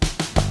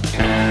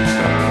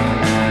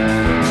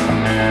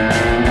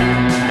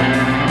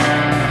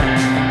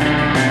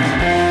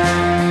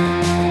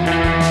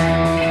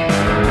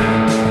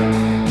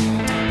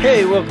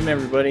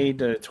everybody,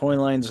 to Toy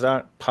Lines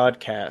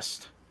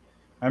Podcast.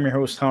 I'm your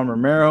host, Tom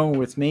Romero.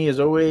 With me, as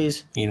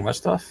always, Ian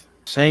Westhoff.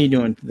 So how you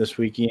doing this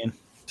week, Ian?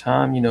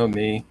 Tom, you know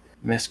me,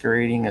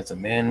 masquerading as a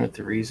man with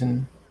the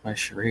reason. My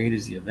charade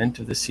is the event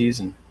of the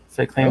season. If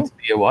I claim to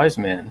be a wise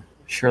man,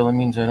 surely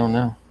means I don't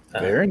know.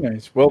 Very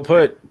nice. Well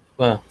put.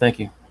 Well, thank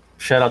you.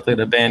 Shout out to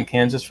the band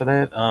Kansas for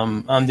that.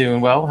 I'm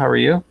doing well. How are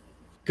you?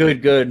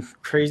 Good.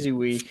 Crazy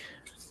week.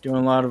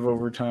 Doing a lot of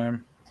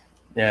overtime.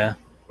 Yeah.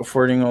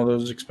 Affording all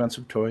those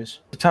expensive toys.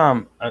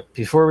 Tom,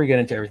 before we get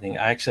into everything,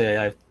 I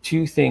have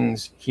two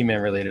things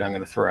He-Man related I'm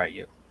going to throw at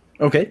you.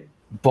 Okay.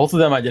 Both of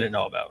them I didn't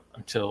know about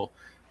until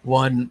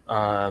one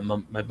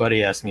my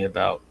buddy asked me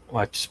about.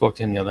 Well, I spoke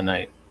to him the other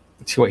night.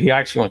 He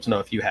actually wants to know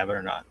if you have it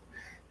or not.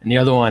 And the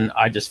other one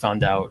I just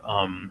found out.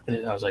 I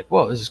was like,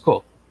 whoa, this is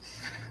cool.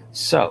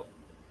 So,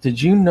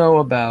 did you know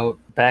about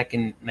back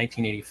in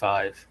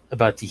 1985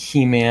 about the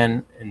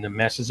He-Man and the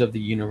Masters of the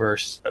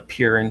Universe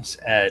appearance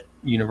at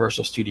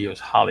Universal Studios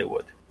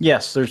Hollywood?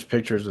 Yes, there's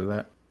pictures of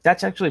that.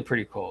 That's actually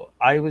pretty cool.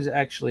 I went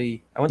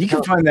you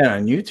can find that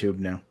on YouTube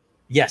now.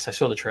 Yes, I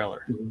saw the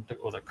trailer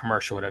or the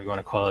commercial, whatever you want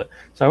to call it.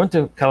 So I went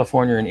to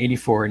California in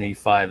 84 and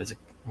 85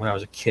 when I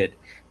was a kid.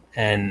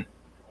 And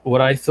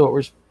what I thought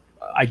was,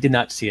 I did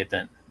not see it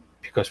then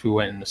because we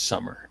went in the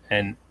summer.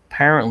 And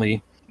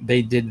apparently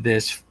they did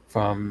this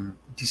from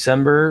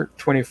December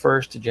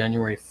 21st to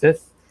January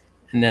 5th.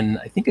 And then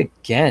I think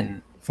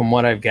again, from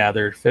what I've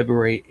gathered,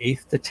 February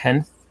 8th to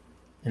 10th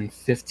and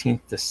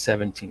 15th to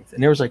 17th.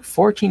 And there was like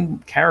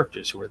 14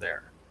 characters who were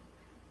there.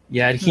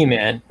 You had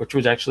He-Man, which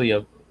was actually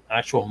a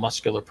actual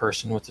muscular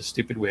person with a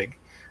stupid wig.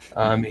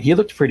 He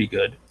looked pretty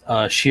good.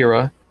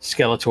 She-Ra,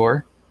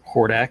 Skeletor,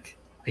 Hordak.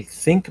 I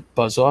think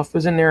Buzz-Off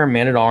was in there.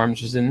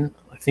 Man-at-Arms was in.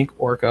 I think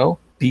Orko,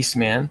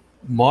 Beastman,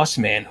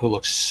 Mossman, who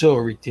looks so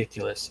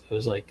ridiculous. It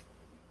was like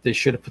they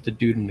should have put the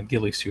dude in the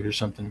ghillie suit or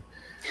something.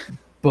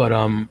 But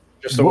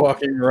just a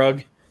walking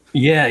rug.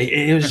 Yeah,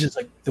 it was just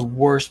like the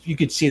worst. You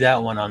could see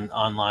that one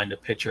online, the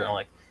picture. I'm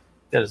like,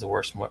 that is the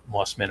worst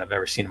Mossman I've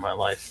ever seen in my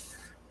life.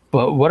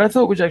 But what I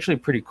thought was actually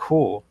pretty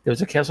cool, there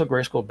was a Castle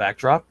Grayskull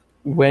backdrop.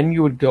 When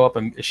you would go up,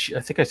 and I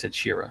think I said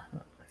She-Ra,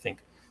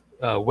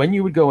 when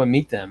you would go and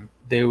meet them,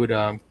 they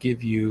would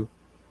give you,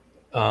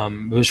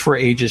 it was for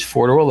ages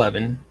 4 to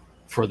 11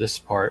 for this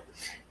part.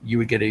 You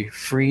would get a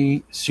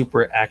free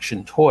super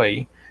action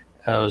toy.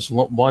 It was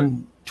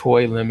one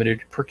toy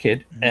limited per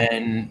kid,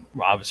 and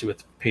obviously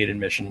with paid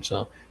admission.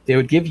 So they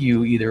would give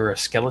you either a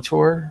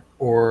Skeletor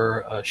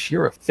or a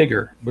She-Ra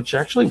figure, which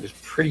actually was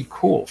pretty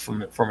cool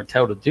from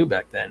Mattel to do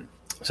back then.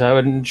 So I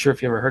wasn't sure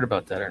if you ever heard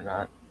about that or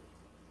not.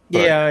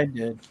 Yeah, I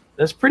did.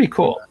 That's pretty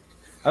cool.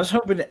 I was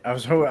hoping you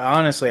were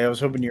going to say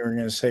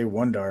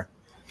Wondar.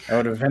 I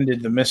would have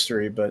ended the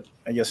mystery, but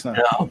I guess not.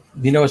 No.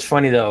 You know what's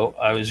funny though?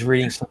 I was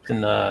reading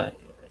something.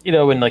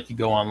 When like you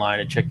go online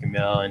and check your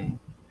mail, and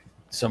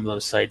some of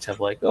those sites have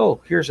like, oh,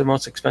 here's the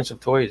most expensive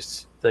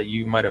toys that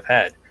you might have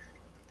had.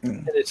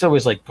 And it's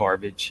always like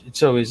garbage.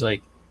 It's always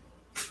like,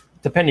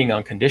 depending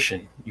on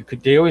condition,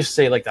 they always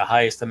say like the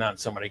highest amount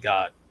somebody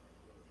got,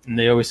 and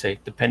they always say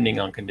depending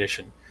on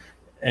condition.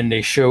 And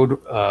they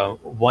showed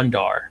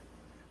Wondar.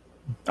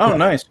 Oh,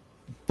 nice.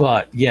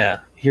 But yeah,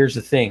 here's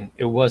the thing: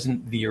 it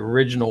wasn't the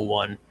original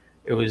one.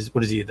 It was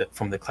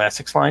from the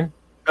Classics line.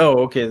 Oh,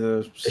 okay.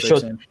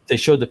 They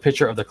showed the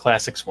picture of the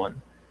Classics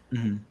one,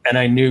 and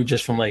I knew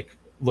just from like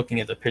looking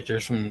at the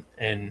pictures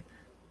and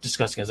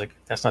discussing, I was like,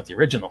 that's not the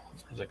original.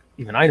 I was like,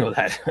 even I know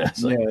that.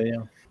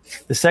 Yeah.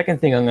 The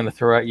second thing I'm going to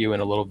throw at you in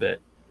a little bit.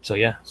 So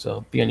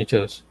be on your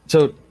toes.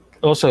 So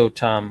also,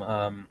 Tom,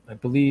 I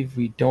believe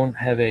we don't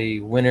have a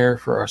winner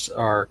for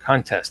our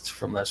contest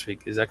from last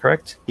week. Is that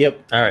correct? Yep.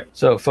 All right.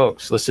 So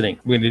folks listening,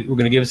 we're going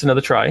to give us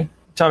another try.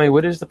 Tommy,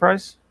 what is the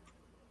prize?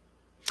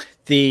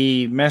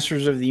 The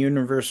Masters of the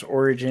Universe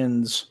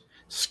Origins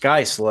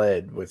Sky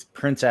Sled with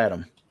Prince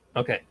Adam.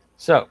 Okay.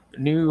 So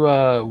new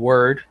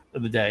word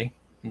of the day.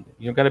 You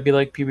don't got to be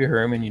like Pee-wee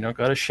Herman. You don't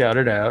got to shout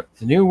it out.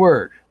 The new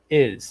word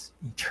is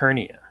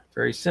Eternia.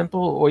 Very simple.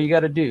 All you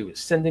got to do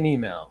is send an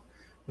email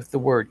with the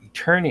word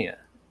Eternia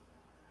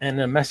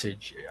and a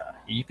message.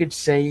 You could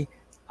say,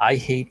 I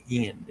hate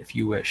Ian, if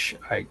you wish.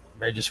 I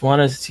just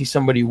want to see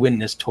somebody win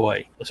this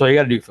toy. That's all you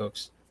got to do,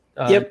 folks.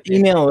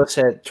 Email us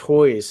at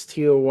toys,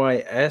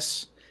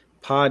 TOYS,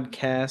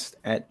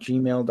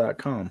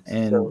 podcast@gmail.com.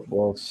 And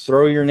we'll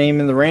throw your name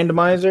in the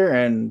randomizer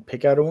and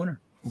pick out a winner.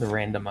 The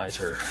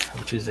randomizer,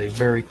 which is a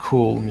very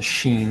cool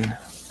machine.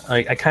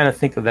 I kind of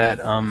think of that.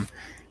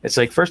 It's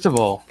like, first of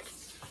all,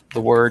 the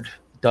word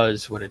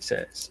does what it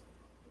says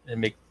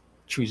and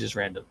chooses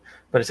random.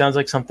 But it sounds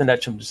like something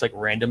that should just like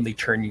randomly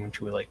turn you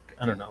into like,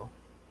 I don't know,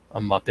 a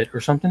Muppet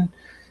or something.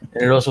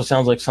 And it also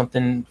sounds like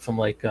something from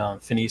like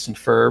Phineas and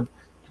Ferb.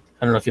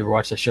 I don't know if you ever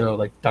watched the show,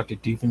 like Dr.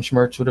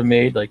 Doofenshmirtz would have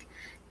made, like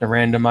the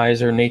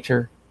randomizer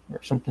nature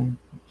or something.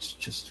 It's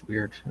just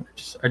weird.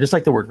 I just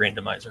like the word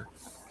randomizer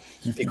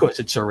because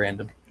it's so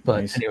random.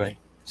 But nice. Anyway,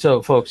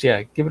 so folks,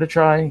 give it a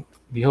try.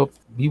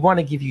 We want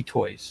to give you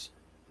toys,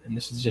 and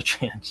this is your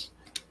chance.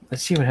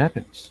 Let's see what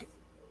happens.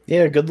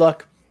 Yeah, good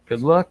luck.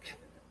 Good luck,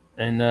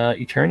 and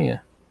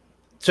Eternia.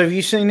 So have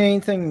you seen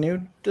anything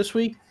new this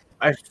week?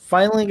 I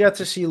finally got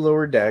to see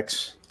Lower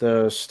Decks,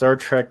 the Star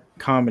Trek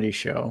comedy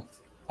show.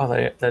 Oh,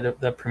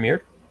 that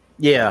premiered?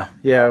 Yeah,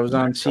 it was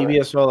on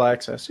CBS All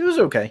Access. It was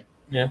okay.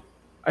 Yeah.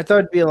 I thought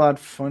it'd be a lot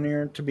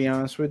funnier, to be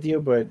honest with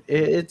you, but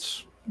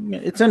it's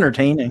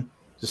entertaining,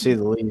 to say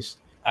the least.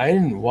 I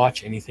didn't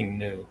watch anything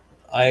new.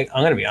 I'm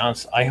going to be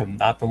honest, I have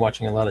not been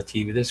watching a lot of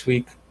TV this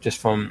week, just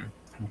from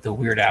the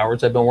weird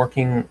hours I've been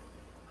working.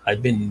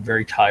 I've been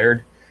very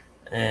tired,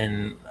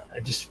 and I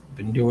just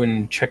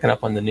been checking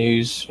up on the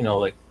news,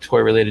 like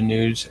toy-related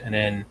news, and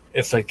then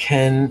if I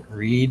can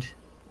read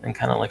and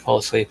kind of like fall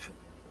asleep.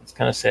 It's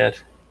kind of sad.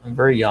 I'm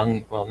very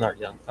young. Well, not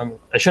young.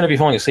 I shouldn't be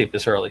falling asleep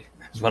this early,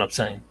 is what I'm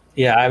saying.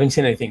 Yeah, I haven't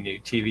seen anything new.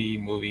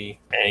 TV, movie,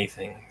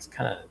 anything. It's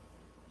kind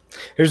of...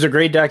 There's a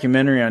great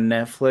documentary on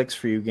Netflix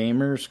for you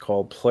gamers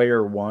called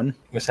Player One.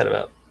 What's that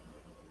about?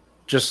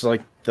 Just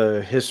like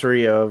the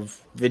history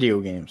of video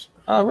games.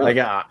 Oh, really?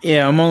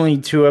 Yeah, I'm only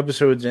 2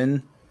 episodes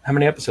in. How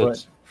many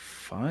episodes?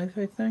 5,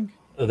 I think.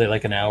 Are they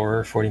like an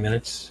hour, 40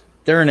 minutes?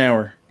 They're an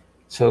hour.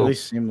 So at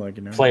least seem like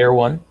an hour. Player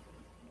One?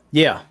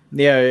 Yeah,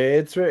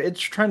 it's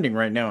trending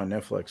right now on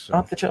Netflix. So.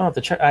 I'll have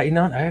to check. I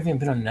haven't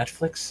been on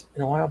Netflix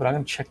in a while, but I'm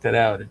gonna check that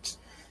out. It's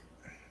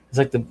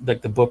like the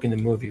book and the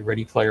movie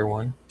Ready Player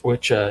One,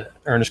 which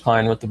Ernest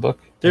Cline wrote the book.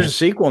 There's a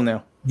sequel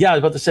now. Yeah, I was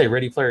about to say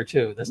Ready Player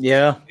Two.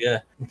 Yeah.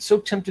 I'm so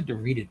tempted to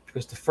read it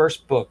because the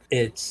first book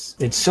it's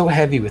so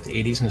heavy with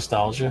 80s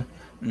nostalgia.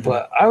 Mm-hmm.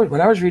 But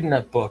when I was reading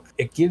that book,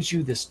 it gives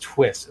you this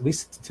twist. At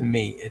least to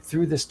me, it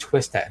threw this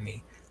twist at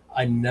me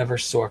I never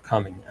saw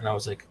coming, and I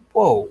was like,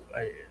 whoa.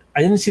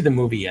 I didn't see the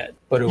movie yet,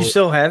 but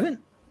still haven't?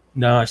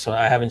 No,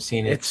 I haven't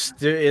seen it.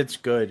 It's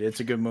good. It's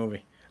a good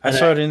movie. I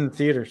saw it in the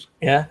theaters.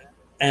 Yeah,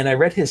 and I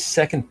read his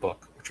second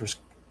book, which was,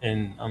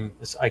 and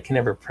I can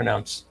never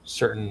pronounce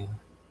certain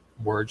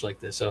words like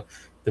this. So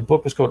the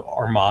book was called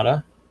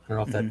Armada. I don't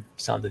know if that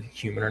sounded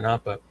human or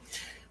not, but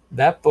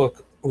that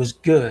book was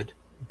good,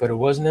 but it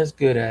wasn't as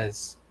good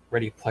as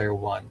Ready Player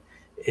One.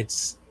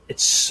 It's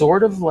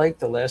sort of like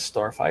The Last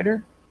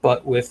Starfighter,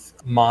 but with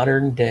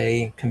modern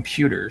day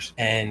computers.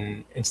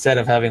 And instead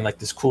of having like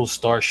this cool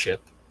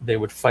starship, they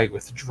would fight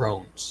with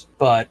drones.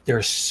 But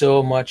there's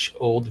so much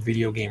old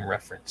video game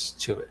reference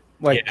to it.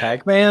 Like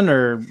Pac-Man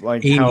or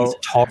like 80s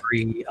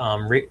Atari.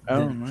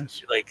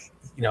 Nice. Like,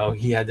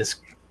 he had this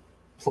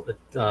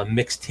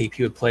mixtape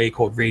he would play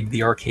called Raid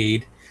the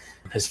Arcade.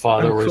 His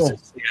father was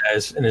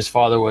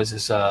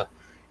this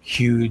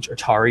huge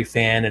Atari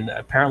fan, and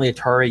apparently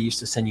Atari used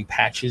to send you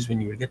patches when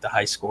you would get the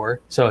high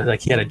score. So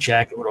like he had a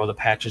jacket with all the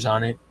patches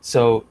on it.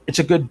 So it's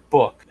a good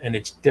book, and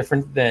it's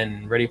different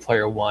than Ready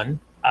Player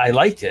One. I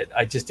liked it.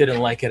 I just didn't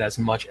like it as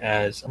much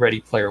as Ready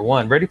Player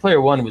One. Ready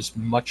Player One was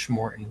much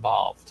more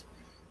involved.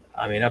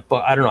 I mean, I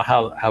don't know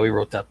how he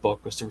wrote that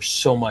book, because there was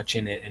so much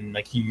in it, and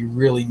like you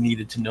really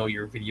needed to know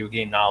your video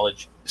game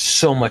knowledge.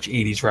 So much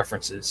 80s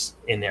references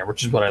in there,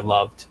 which is what I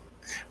loved.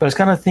 But I was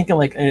kind of thinking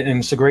like, and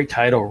it's a great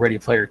title, Ready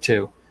Player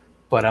Two.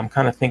 But I'm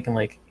kind of thinking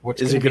like,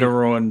 is it going to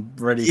ruin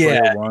Ready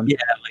Player One? Yeah,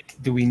 like,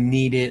 do we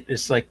need it?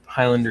 It's like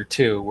Highlander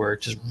 2, where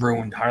it just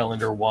ruined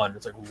Highlander 1.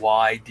 It's like,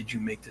 why did you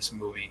make this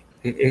movie?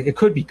 It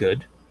could be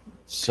good.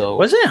 So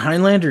wasn't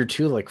Highlander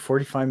 2 like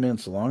 45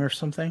 minutes long or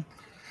something?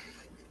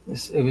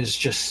 It was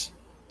just...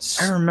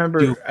 I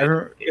remember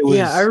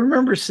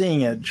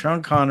seeing it.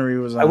 Sean Connery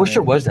was on I wish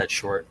it was that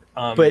short.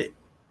 But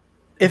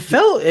it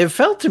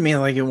felt to me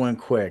like it went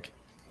quick.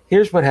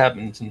 Here's what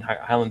happens in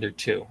Highlander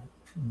 2.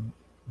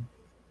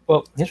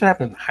 Well, here's what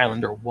happened in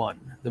Highlander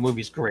 1. The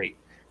movie's great.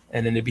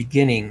 And in the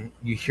beginning,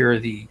 you hear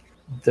the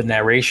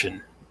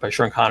narration by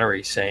Sean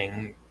Connery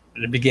saying,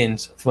 it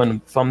begins,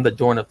 from the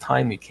dawn of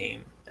time we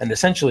came. And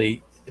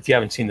essentially, if you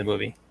haven't seen the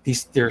movie,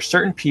 there are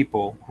certain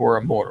people who are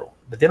immortal,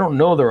 but they don't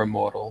know they're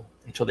immortal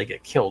until they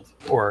get killed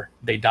or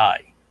they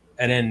die.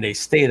 And then they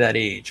stay that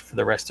age for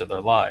the rest of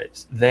their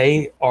lives.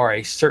 They are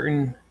a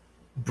certain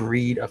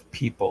breed of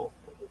people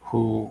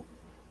who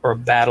are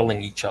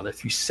battling each other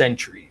through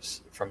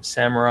centuries, from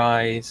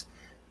samurais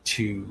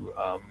to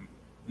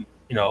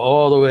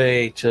all the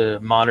way to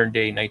modern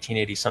day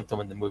 1980 something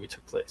when the movie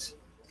took place.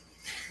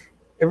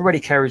 Everybody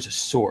carries a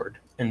sword,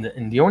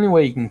 and the only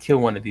way you can kill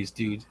one of these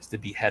dudes is to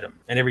behead him.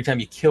 And every time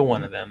you kill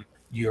one of them,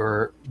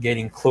 you're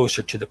getting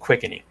closer to the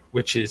quickening,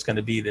 which is going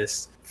to be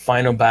this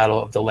final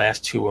battle of the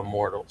last two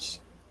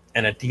immortals.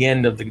 And at the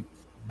end of the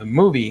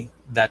movie,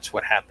 that's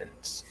what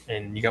happens.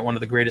 And you got one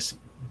of the greatest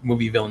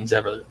movie villains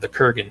ever, the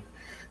Kurgan,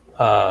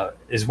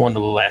 is one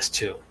of the last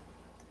two.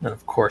 And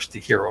of course, the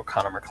hero,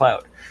 Connor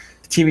McLeod.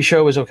 The TV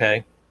show is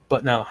okay,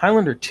 but now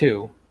Highlander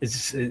 2,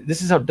 this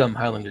is how dumb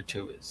Highlander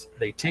 2 is.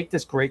 They take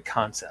this great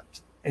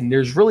concept, and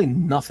there's really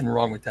nothing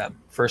wrong with that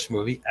first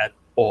movie at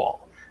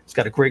all. It's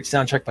got a great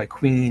soundtrack by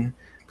Queen,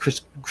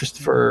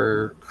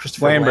 Christopher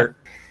Lambert.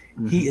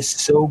 Mm-hmm. He is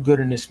so good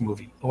in this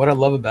movie. What I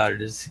love about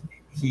it is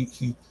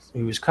he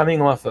was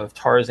coming off of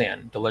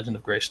Tarzan, The Legend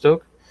of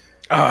Greystoke.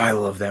 Oh, I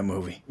love that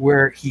movie.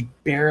 Where he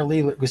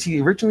barely was.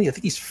 He originally, I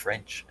think he's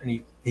French, and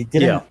he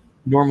didn't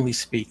normally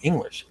speak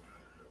English.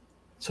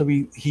 So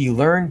he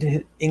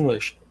learned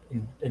English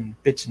in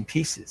bits and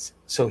pieces.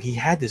 So he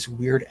had this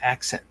weird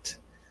accent.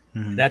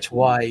 Mhm. That's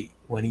why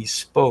when he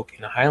spoke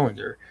in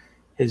Highlander,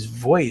 his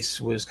voice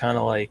was kind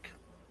of like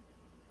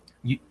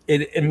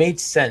it made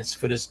sense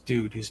for this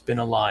dude who's been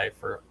alive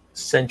for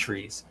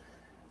centuries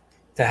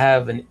to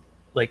have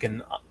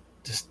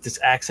just this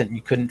accent.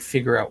 You couldn't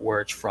figure out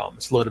where it's from.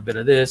 It's a little bit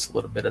of this, a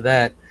little bit of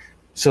that.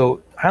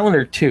 So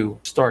Highlander 2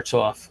 starts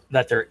off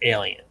that they're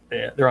alien.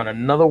 They're on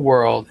another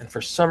world, and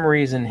for some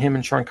reason, him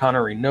and Sean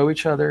Connery know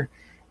each other,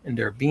 and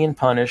they're being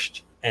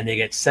punished, and they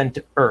get sent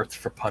to Earth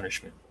for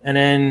punishment. And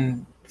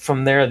then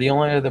from there, the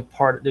only other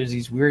part, there's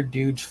these weird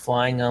dudes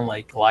flying on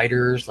like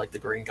gliders, like the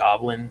Green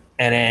Goblin.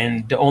 And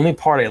then the only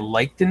part I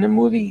liked in the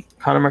movie,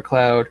 Connor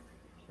McLeod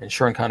and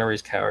Sean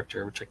Connery's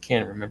character, which I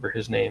can't remember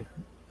his name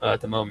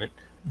at the moment,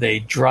 they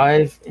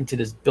drive into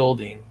this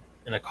building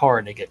in a car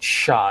and they get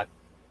shot.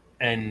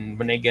 And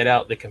when they get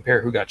out, they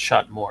compare who got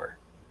shot more.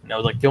 And that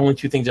was like the only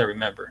two things I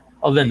remember,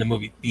 other than the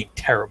movie being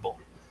terrible.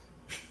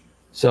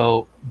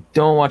 So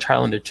don't watch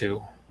Highlander 2.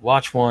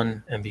 Watch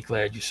 1 and be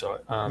glad you saw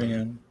it.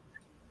 Man.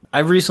 I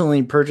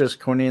recently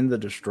purchased Conan the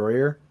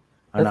Destroyer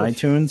on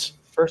iTunes.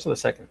 First or the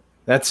second?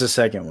 That's the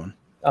second one.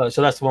 Oh,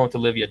 so that's the one with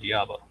Olivia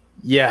Diabo.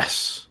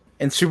 Yes.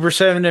 And Super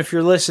 7, if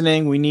you're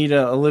listening, we need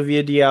a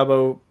Olivia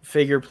Diabo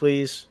figure,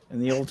 please,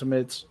 in the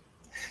Ultimates.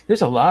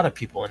 There's a lot of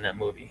people in that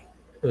movie.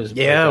 It was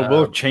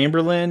Will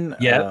Chamberlain.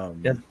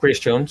 Grace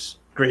Jones.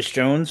 Grace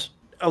Jones.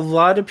 A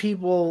lot of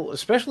people,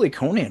 especially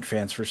Conan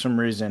fans for some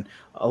reason,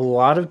 a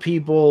lot of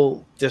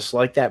people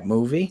dislike that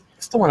movie.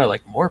 It's the one I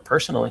like more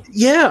personally.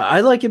 Yeah,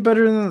 I like it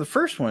better than the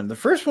first one. The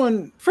first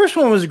one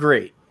was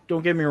great.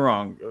 Don't get me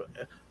wrong.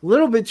 A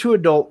little bit too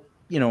adult,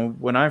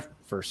 when I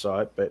first saw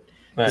it, but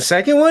right. The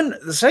second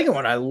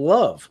one I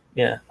love.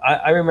 Yeah,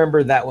 I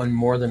remember that one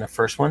more than the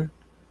first one.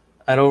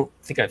 I don't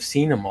think I've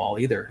seen them all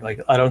either.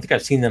 Like, I don't think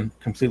I've seen them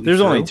completely There's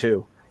through. Only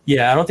two.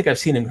 Yeah, I don't think I've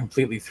seen them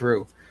completely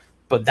through.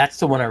 But that's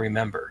the one I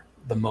remember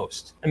the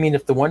most. I mean,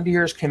 if the Wonder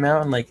Years came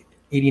out in like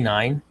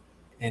 89,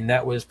 and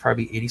that was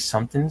probably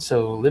 80-something,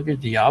 so Olivia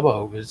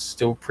Diabo was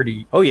still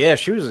pretty... Oh, yeah,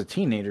 she was a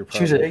teenager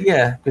probably.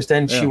 Because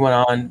then she went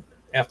on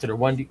after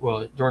during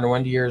the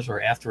Wonder Years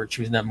or afterwards,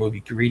 she was in that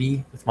movie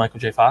Greedy with Michael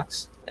J.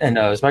 Fox. And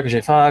it was Michael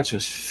J. Fox, it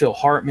was Phil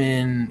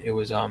Hartman, it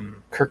was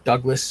Kirk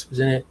Douglas was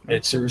in it.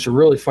 It was a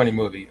really funny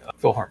movie.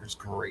 Phil Hartman's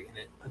great in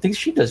it. I think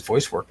she does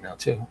voice work now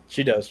too.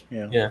 She does,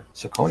 yeah. Yeah,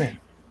 so Conan.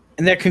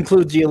 And that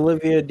concludes the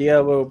Olivia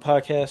Diabo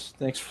podcast.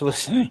 Thanks for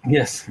listening.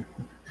 Yes.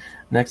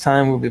 Next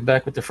time we'll be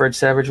back with the Fred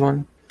Savage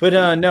one. But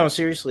no,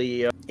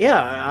 seriously,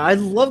 I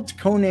loved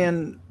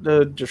Conan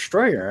the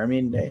Destroyer. I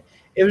mean,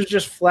 it was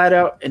just flat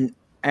out an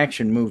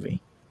action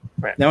movie.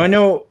 Right. Now I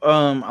know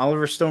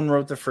Oliver Stone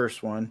wrote the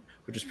first one,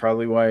 which is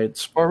probably why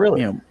it's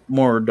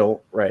more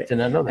adult, right? Did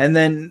not know that. And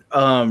then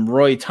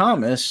Roy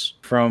Thomas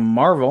from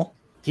Marvel,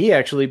 he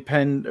actually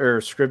penned or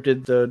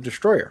scripted the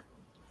Destroyer.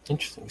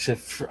 Interesting. So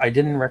I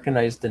didn't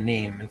recognize the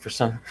name, and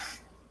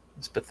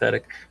it's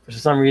pathetic. For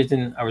some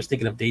reason, I was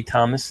thinking of Dave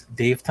Thomas,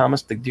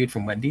 the dude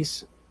from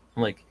Wendy's.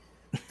 I'm like,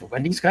 the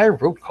Wendy's guy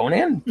wrote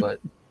Conan, but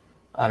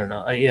I don't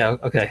know.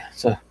 Okay.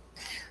 So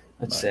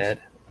that's sad.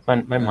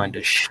 My mind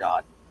is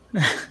shot.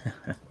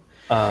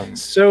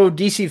 So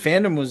DC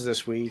fandom was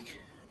this week.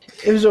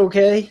 It was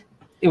okay.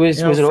 It was.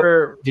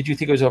 Did you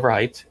think it was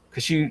overhyped?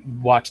 Because you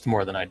watched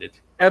more than I did.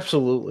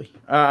 Absolutely.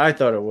 I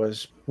thought it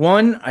was.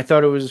 I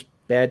thought it was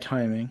bad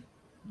timing.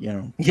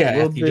 Yeah,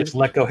 you just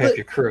let go half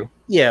your crew.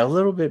 Yeah, a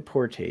little bit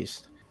poor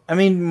taste. I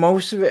mean,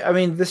 most of it. I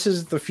mean, this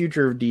is the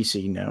future of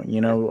DC now.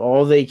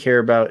 All they care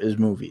about is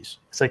movies.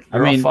 It's like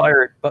you're on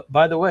fire. But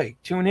by the way,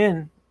 tune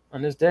in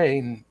on this day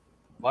and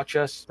watch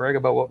us brag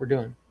about what we're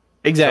doing.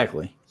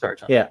 Exactly. Sorry,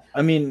 Tom. Yeah,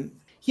 I mean,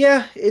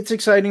 it's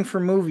exciting for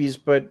movies,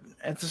 but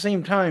at the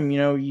same time,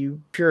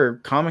 if you're a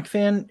comic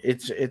fan,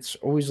 it's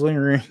always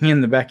lingering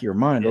in the back of your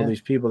mind. All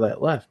these people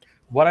that left.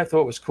 What I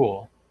thought was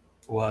cool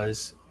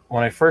was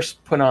when I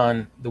first put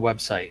on the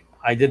website,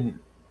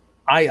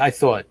 I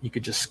thought you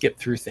could just skip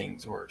through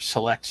things or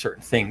select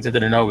certain things. I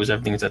didn't know it was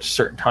everything's at a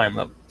certain time.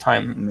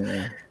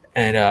 Yeah.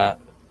 And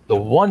the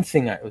one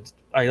thing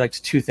I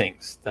liked two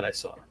things that I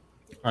saw.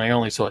 I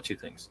only saw two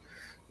things.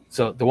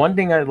 So the one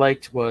thing I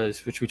liked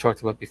was, which we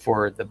talked about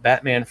before, the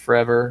Batman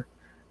Forever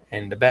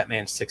and the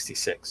Batman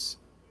 66.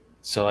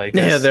 So I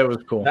guess that was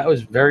cool. That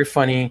was very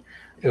funny.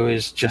 It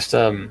was just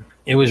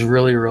it was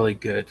really, really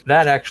good.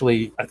 That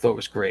actually I thought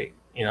was great.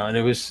 And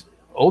it was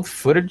old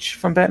footage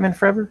from Batman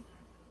Forever,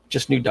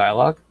 just new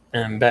dialogue.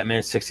 And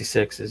Batman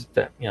 66 is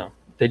that,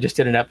 they just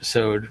did an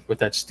episode with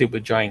that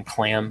stupid giant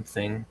clam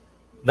thing.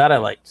 That I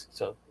liked.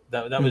 So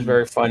that was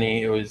very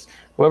funny. It was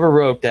whoever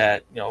wrote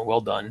that,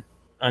 well done.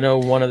 I know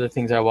one of the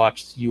things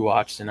you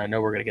watched, and I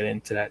know we're going to get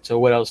into that. So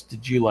what else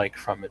did you like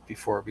from it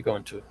before we go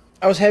into it?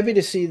 I was happy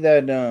to see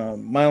that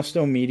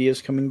Milestone Media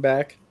is coming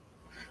back.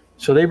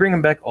 So they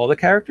bringing back all the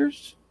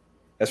characters?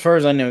 As far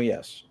as I know,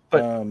 yes.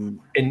 But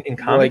in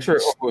comics or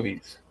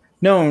movies?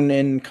 No,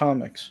 in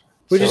comics.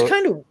 Which is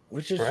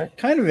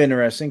kind of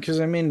interesting because,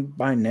 I mean,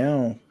 by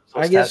now,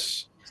 I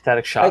guess...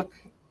 Static Shock.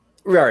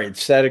 Right,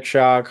 Static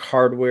Shock,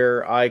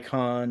 Hardware,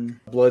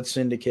 Icon, Blood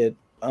Syndicate.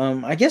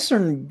 I guess they're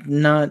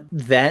not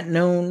that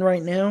known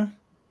right now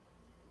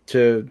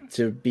to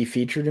be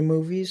featured in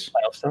movies.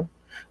 Milestone.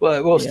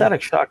 Well,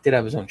 Static Shock did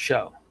have his own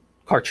show,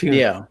 cartoon.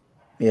 Yeah.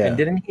 And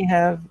didn't he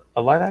have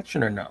a live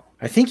action or no?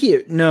 I think he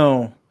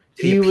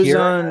was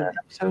on an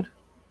episode.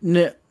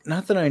 No,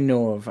 not that I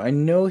know of. I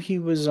know he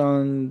was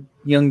on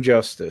Young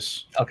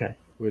Justice. Okay.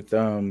 With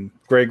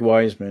Greg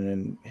Wiseman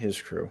and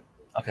his crew.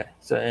 Okay.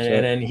 So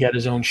then he had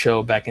his own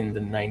show back in the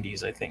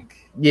 90s, I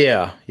think.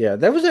 Yeah.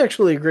 That was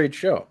actually a great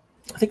show.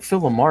 I think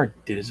Phil LaMarr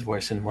did his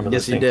voice in one of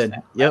those things. Yes, he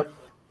did. Yep.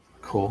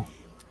 Cool.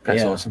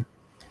 That's awesome.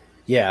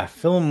 Yeah,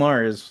 Phil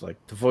LaMarr is like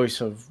the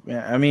voice of...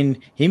 I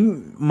mean, he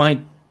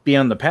might be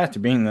on the path to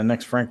being the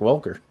next Frank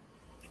Welker.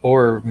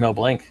 Or Mel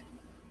Blanc.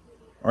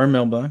 Or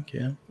Mel Blanc,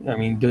 yeah. I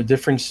mean, the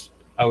difference,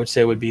 I would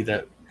say, would be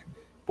that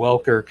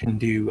Welker can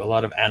do a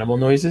lot of animal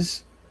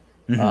noises,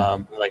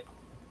 like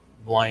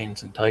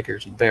lions and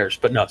tigers and bears.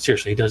 But no,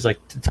 seriously, he does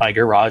like the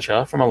Tiger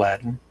Raja from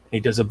Aladdin. He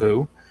does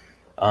Abu.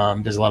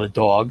 Does a lot of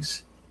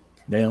dogs.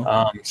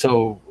 Yeah.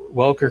 So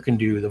Welker can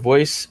do the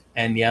voice,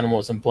 and the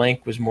animals, and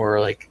Blanc was more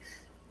like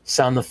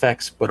sound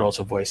effects, but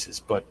also voices.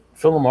 But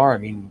Phil LaMarr, I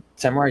mean,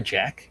 Samurai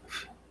Jack,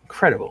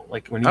 incredible.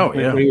 Like when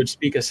he would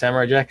speak as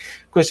Samurai Jack,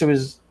 of course it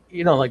was,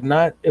 it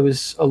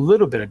was a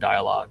little bit of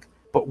dialogue,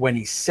 but when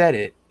he said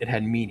it, it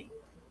had meaning.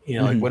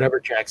 Like whatever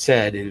Jack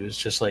said, it was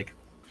just like...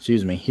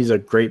 Excuse me. He's a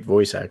great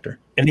voice actor.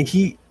 And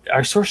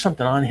I saw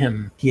something on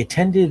him. He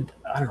attended,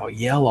 I don't know,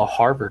 Yale or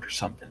Harvard or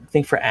something, I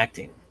think, for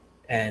acting.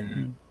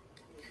 And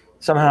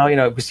somehow,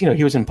 because,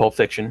 he was in Pulp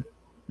Fiction.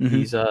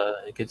 He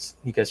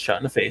gets shot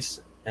in the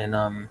face.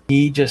 And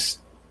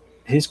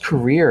his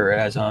career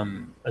as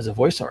a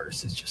voice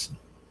artist is just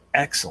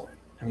excellent.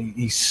 I mean,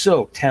 he's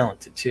so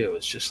talented too.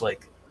 It's just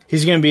like...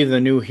 He's going to be the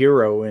new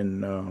hero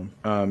in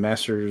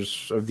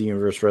Masters of the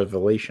Universe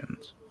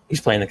Revelations. He's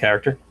playing the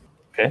character.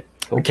 Okay,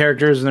 cool. The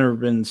character has never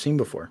been seen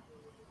before.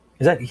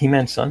 Is that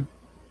He-Man's son?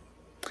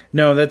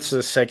 No, that's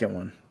the second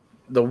one.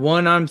 The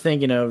one I'm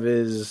thinking of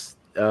is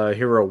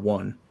Hero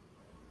 1.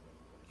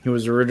 He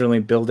was originally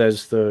billed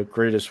as the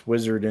greatest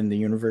wizard in the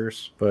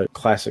universe, but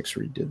Classics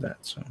redid that.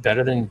 So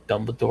better than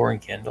Dumbledore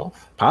and Gandalf?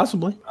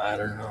 Possibly. I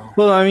don't know.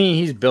 Well, I mean,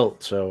 he's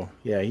built, so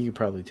yeah, he could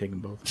probably take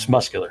them both. It's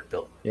muscular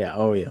built. Yeah.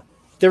 Oh, yeah.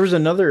 There was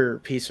another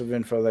piece of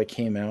info that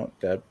came out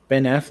that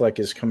Ben Affleck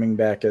is coming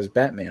back as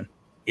Batman.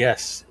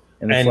 Yes.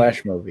 In the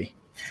Flash movie.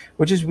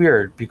 Which is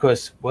weird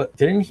because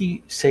didn't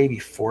he say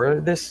before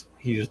this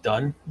he was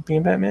done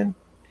being Batman?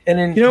 And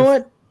then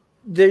what?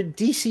 The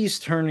DC's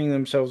turning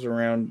themselves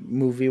around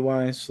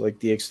movie-wise, like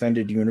the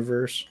extended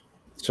universe.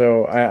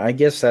 So I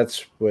guess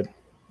that's what,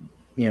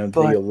 the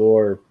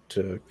allure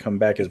to come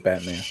back as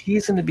Batman.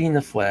 He's going to be in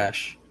the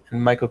Flash,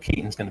 and Michael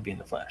Keaton's going to be in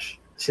the Flash.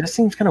 See, that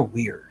seems kind of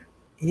weird.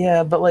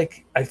 Yeah, but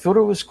like I thought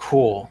it was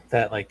cool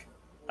that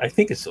I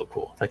think it's so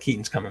cool that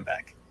Keaton's coming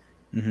back.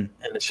 And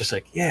it's just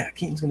like, yeah,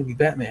 Keaton's going to be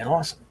Batman.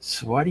 Awesome.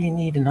 So why do you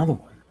need another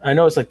one? I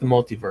know it's like the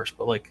multiverse,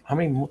 but like how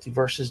many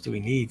multiverses do we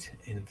need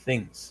in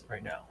things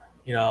right now?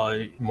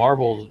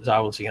 Marvel is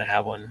obviously going to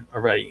have one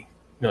already,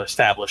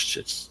 established.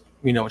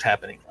 We know what's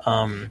happening.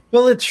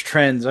 Well, it's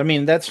trends. I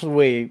mean, that's the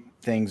way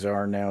things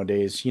are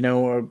nowadays.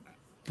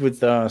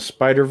 With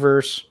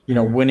Spider-Verse,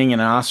 winning an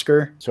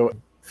Oscar. So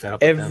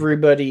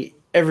everybody's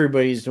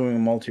doing a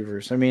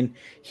multiverse. I mean,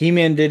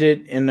 He-Man did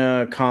it in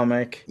a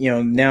comic.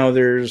 Now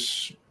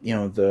there's,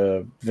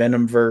 the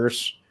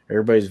Venomverse.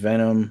 Everybody's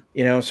Venom.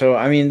 So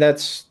I mean,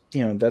 that's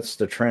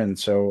the trend.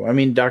 So I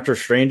mean, Doctor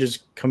Strange is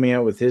coming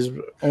out with his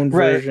own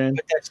version.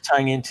 But that's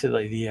tying into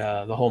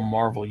the whole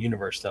Marvel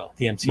universe, though,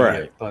 the MCU.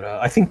 Right. But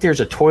I think there's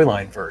a toy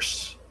line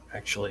verse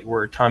actually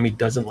where Tommy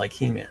doesn't like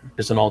He-Man.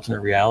 There's an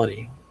alternate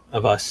reality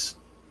of us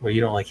where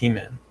you don't like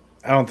He-Man.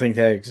 I don't think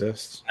that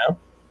exists. No.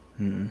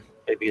 Mm-hmm.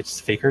 Maybe it's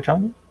Faker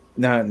Tommy.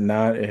 Not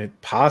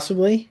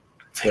possibly.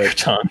 Faker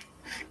Tommy.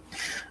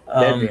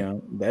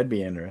 That'd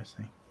be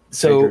interesting.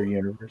 So Faker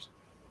universe.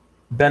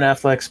 Ben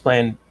Affleck's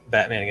playing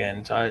Batman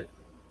again. So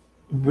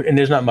and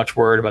there's not much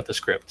word about the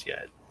script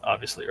yet,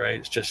 obviously, right?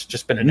 It's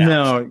just been announced.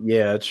 No,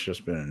 yeah, it's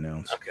just been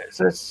announced. Okay,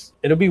 so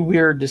it'll be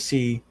weird to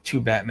see two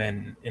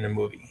Batmen in a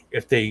movie.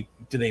 If they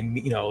will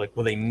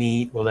they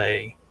meet? Will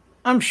they?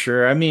 I'm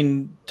sure. I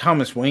mean,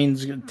 Thomas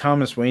Wayne's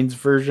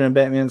version of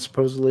Batman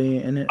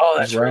supposedly in it. Oh,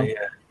 that's right.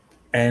 Yeah.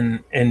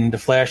 And the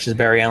Flash is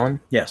Barry Allen.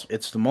 Yes,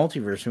 it's the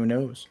multiverse. Who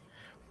knows?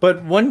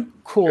 But one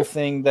cool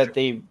thing that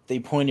they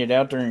pointed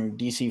out during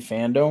DC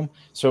Fandom,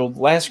 so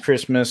last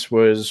Christmas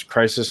was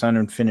Crisis on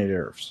Infinite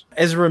Earths.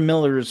 Ezra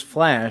Miller's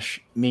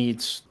Flash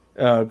meets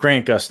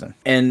Grant Gustin.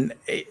 And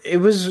it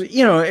was,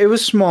 it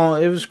was small,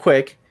 it was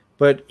quick,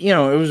 but,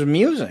 it was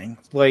amusing.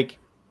 Like,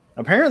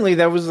 apparently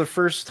that was the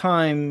first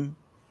time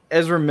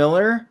Ezra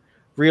Miller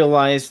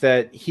realized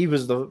that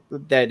his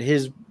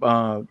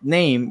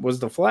name was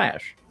the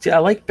Flash. See, I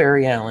like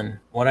Barry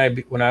Allen. When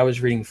I was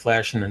reading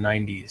Flash in the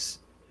 90s,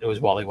 it was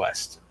Wally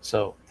West.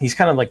 So he's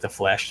kind of like the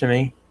Flash to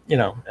me.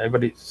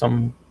 Everybody,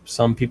 some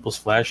people's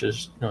Flash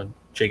is,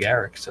 Jay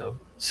Garrick. So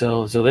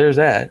there's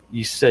that.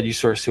 You said you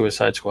saw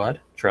Suicide Squad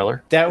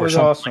trailer. That was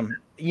awesome.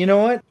 You know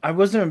what? I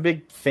wasn't a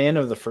big fan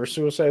of the first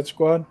Suicide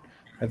Squad,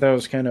 I thought it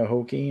was kind of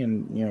hokey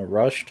and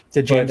rushed.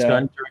 Did James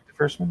Gunn direct the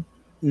first one?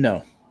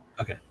 No.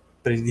 Okay,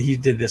 but he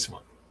did this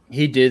one.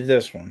 He did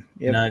this one.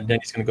 Yep. And then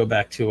he's going to go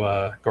back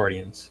to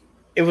Guardians.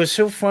 It was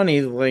so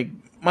funny. Like,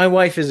 my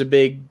wife is a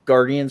big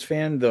Guardians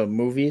fan, the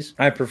movies.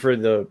 I prefer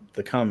the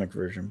comic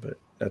version, but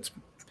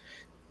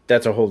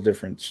that's a whole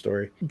different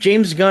story.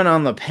 James Gunn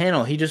on the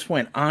panel, he just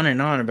went on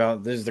and on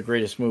about this is the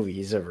greatest movie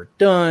he's ever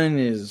done.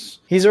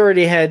 He's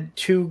already had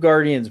 2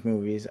 Guardians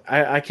movies.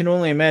 I can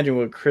only imagine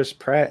what Chris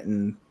Pratt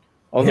and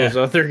all those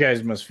other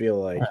guys must feel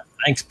like.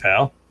 Thanks,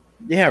 pal.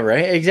 Yeah,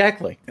 right?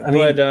 Exactly.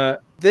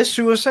 But this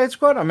Suicide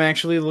Squad, I'm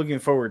actually looking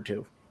forward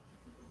to.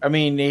 I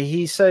mean,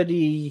 he said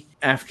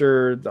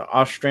after the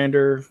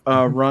Ostrander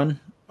run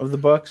of the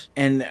Bucks,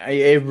 and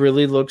it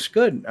really looks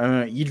good.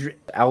 Idris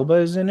Elba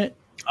is in it.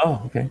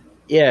 Oh, okay.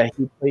 Yeah,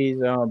 he plays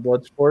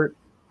Bloodsport,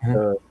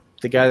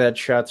 the guy that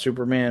shot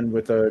Superman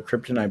with a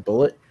kryptonite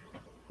bullet.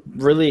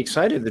 Really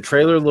excited. The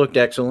trailer looked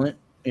excellent.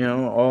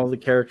 All the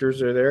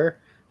characters are there.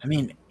 I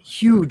mean,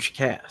 huge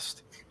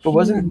cast. But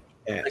wasn't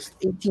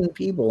 18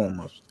 people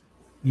almost.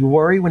 You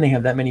worry when they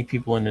have that many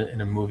people in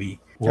a movie.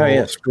 Well,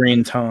 yeah,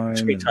 screen time.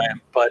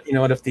 But you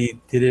know what? If they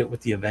did it with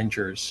the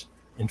Avengers,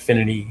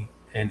 Infinity,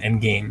 and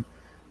Endgame,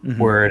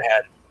 where it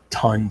had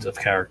tons of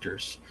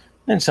characters,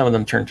 and some of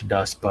them turned to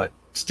dust, but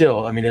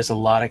still, I mean, there's a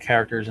lot of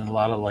characters and a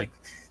lot of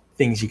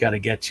things you got to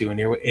get to, and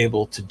they were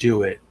able to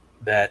do it.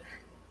 That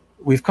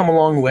we've come a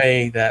long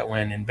way. That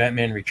when in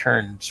Batman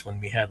Returns,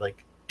 when we had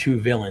 2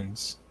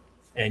 villains,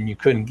 and you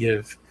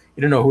didn't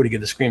know who to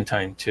give the screen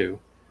time to,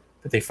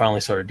 that they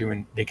finally started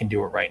doing. They can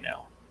do it right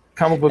now.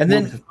 Comic book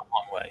movies have come a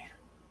long way.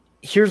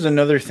 Here's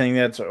another thing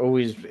that's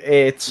always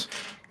it's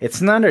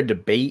not a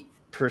debate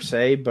per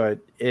se, but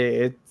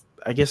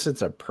I guess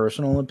it's a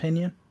personal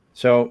opinion.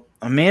 So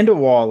Amanda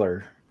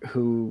Waller,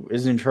 who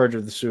is in charge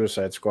of the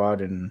Suicide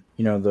Squad and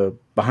the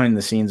behind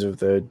the scenes of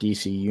the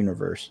DC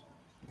universe.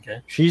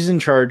 Okay. She's in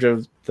charge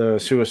of the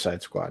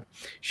Suicide Squad.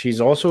 She's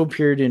also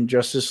appeared in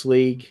Justice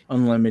League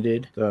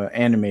Unlimited, the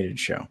animated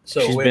show.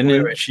 So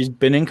she's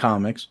been in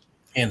comics.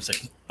 And a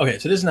second. Okay,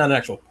 so this is not an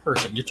actual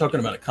person. You're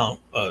talking about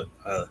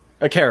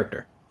a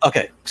character.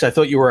 Okay, because I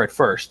thought you were at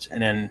first,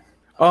 and then.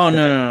 Oh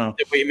no!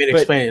 We made it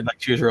explain it like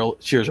she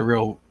was a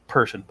real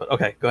person. But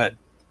okay, go ahead.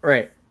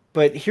 Right,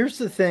 but here's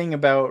the thing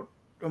about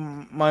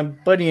my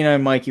buddy and I,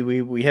 Mikey.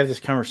 We have this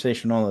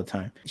conversation all the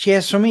time. She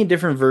has so many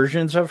different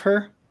versions of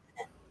her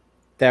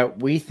that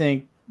we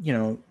think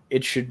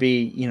it should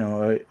be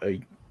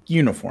a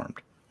uniformed.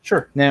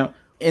 Sure. Now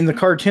in the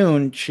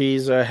cartoon,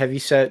 she's a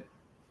heavyset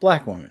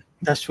black woman.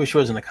 That's what she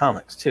was in the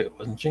comics too,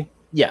 wasn't she?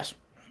 Yes.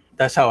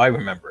 That's how I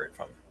remember it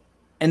from.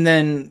 And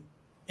then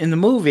in the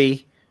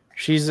movie,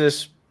 she's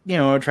this,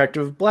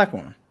 attractive black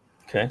woman.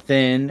 Okay.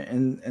 Thin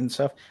and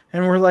stuff.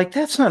 And we're like,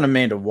 that's not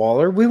Amanda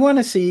Waller. We want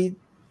to see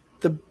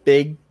the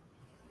big,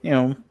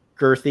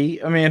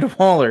 girthy Amanda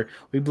Waller.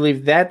 We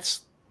believe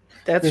that's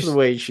the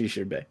way she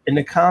should be. In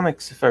the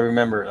comics, if I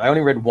remember, I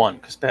only read one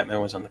because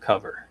Batman was on the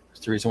cover.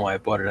 That's the reason why I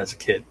bought it as a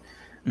kid.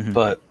 Mm-hmm.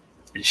 But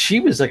she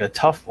was a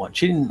tough one.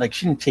 She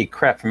didn't take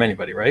crap from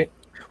anybody, right?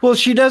 Well,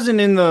 she doesn't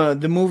in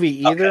the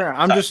movie either.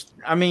 Okay.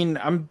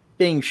 I'm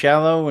being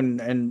shallow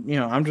and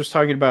I'm just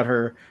talking about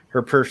her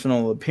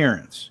personal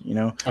appearance.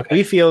 Okay.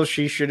 We feel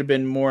she should have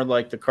been more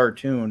like the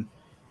cartoon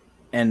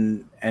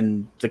and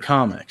the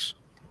comics,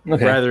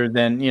 rather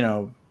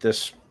than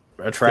this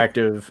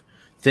attractive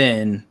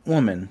thin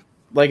woman.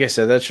 Like I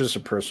said, that's just a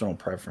personal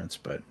preference,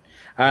 but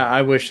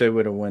I wish they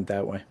would have went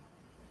that way.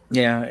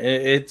 Yeah,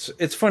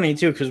 it's funny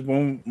too because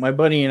when my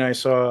buddy and I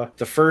saw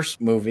the first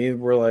movie,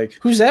 we're like,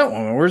 "Who's that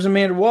woman? Where's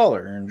Amanda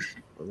Waller?" And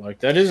we're like,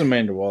 "That is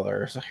Amanda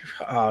Waller." It's like,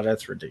 "Oh,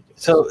 that's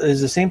ridiculous." So, is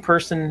the same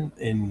person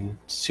in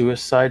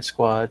Suicide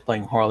Squad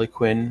playing Harley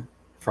Quinn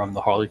from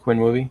the Harley Quinn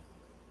movie?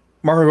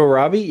 Margot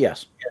Robbie,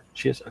 yes, yeah,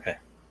 she is. Okay.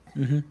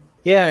 Mm-hmm.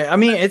 Yeah, I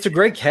mean, it's a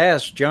great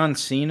cast. John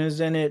Cena's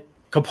in it.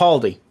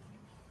 Capaldi.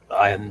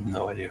 I have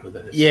no idea who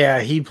that is. Yeah,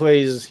 he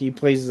plays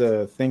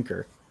the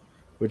Thinker,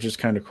 which is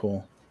kind of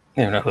cool.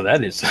 I don't know who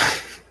that is.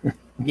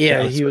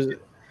 Yeah, he was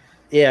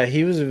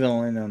a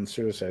villain on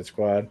Suicide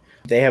Squad.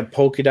 They have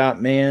Polka Dot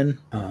Man.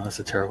 Oh, that's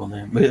a terrible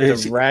name.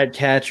 The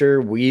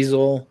Ratcatcher,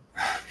 Weasel.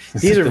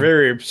 These are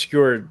very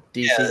obscure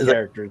DC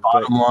characters.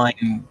 Bottom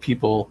line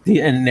people.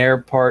 And they're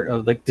part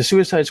of the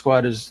Suicide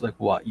Squad is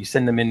what? You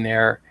send them in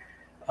there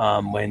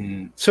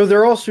when. So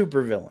they're all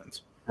super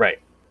villains. Right.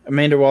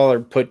 Amanda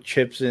Waller put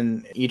chips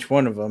in each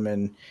one of them,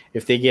 and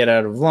if they get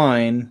out of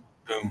line,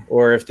 boom.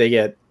 Or if they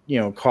get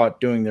caught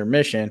doing their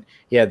mission,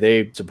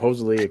 they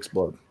supposedly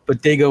explode.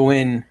 But they go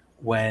in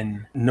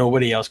when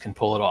nobody else can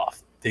pull it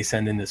off. They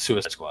send in the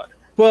Suicide Squad.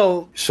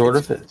 Well, sort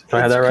of. Do I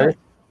have that right?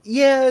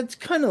 Yeah, it's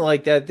kind of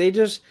like that. They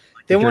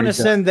want to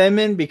send them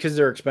in because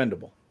they're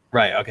expendable.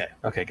 Right.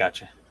 Okay.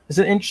 Gotcha. It's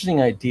an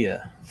interesting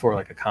idea for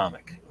a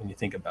comic when you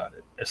think about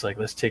it. It's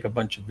let's take a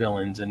bunch of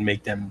villains and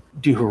make them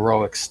do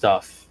heroic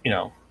stuff.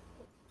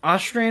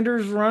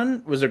 Ostrander's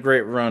run was a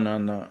great run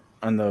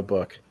on the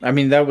book. I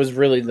mean, that was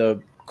really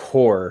the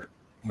core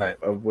right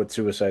of what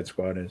Suicide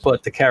Squad is.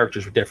 But the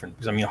characters were different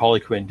because Harley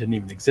Quinn didn't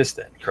even exist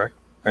then, correct?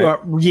 right?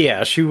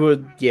 Yeah, she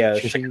would. Yeah,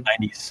 She was like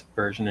a 90s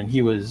version, and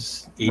he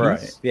was 80s.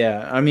 Right.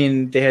 Yeah, I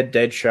mean, they had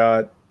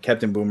Deadshot.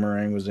 Captain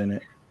Boomerang was in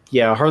it.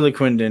 Yeah, Harley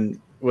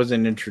Quinn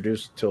wasn't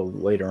introduced till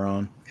later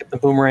on. Captain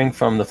Boomerang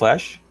from The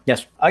Flash.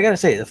 Yes, I gotta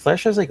say, The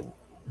Flash has like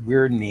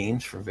weird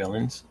names for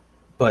villains,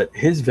 but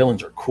his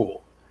villains are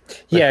cool. Like,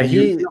 yeah,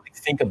 you really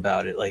think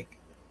about it, like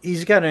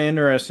he's got an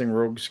interesting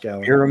rogue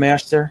skeleton. Mirror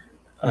Master.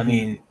 I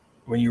mean,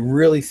 when you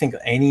really think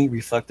of any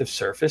reflective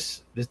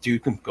surface this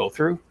dude can go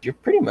through, you're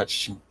pretty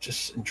much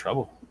just in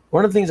trouble.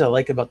 One of the things I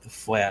like about The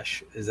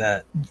Flash is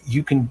that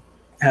you can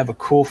have a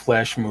cool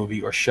Flash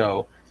movie or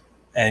show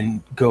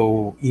and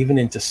go even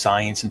into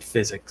science and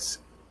physics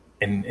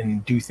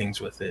and do things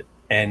with it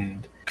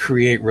and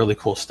create really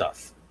cool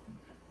stuff.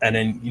 And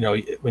then, you know,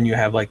 when you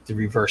have like the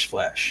Reverse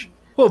Flash.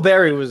 Well,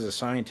 Barry was a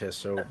scientist,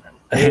 so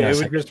it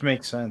would just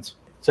make sense.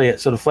 So yeah,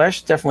 so the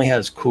Flash definitely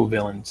has cool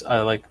villains.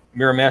 Like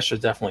Mirror Master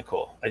is definitely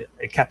cool.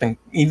 Captain,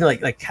 even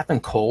like Captain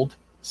Cold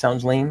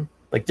sounds lame.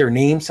 Like their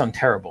names sound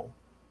terrible,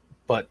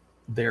 but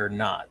they're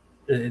not.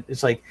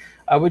 It's like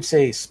I would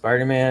say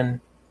Spider-Man,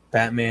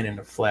 Batman, and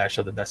the Flash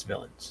are the best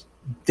villains.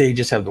 They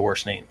just have the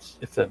worst names,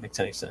 if that makes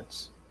any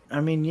sense. I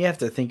mean, you have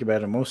to think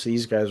about it. Most of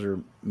these guys were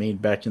made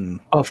back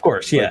in, of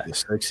course, like, the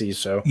 60s.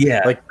 So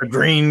yeah, like the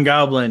Green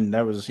Goblin,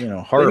 that was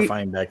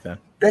horrifying back then.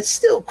 That's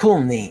still a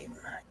cool name.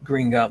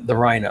 Green Goblin, the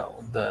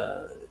Rhino,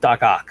 the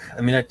Doc Ock.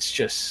 I mean, that's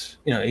just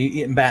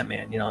in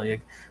Batman.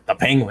 The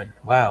Penguin.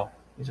 Wow,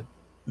 he's a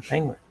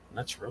penguin.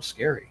 That's real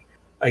scary.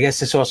 I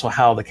guess it's also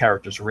how the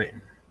character's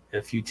written.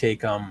 If you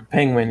take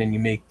Penguin and you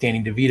make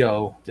Danny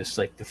DeVito just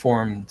like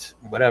deformed,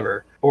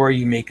 whatever, or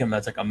you make him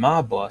as like a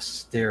mob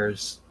boss,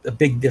 there's a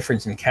big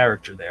difference in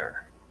character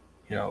there.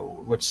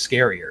 What's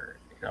scarier?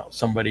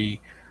 Somebody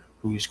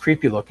who's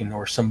creepy looking,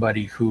 or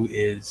somebody who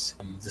is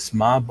this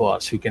mob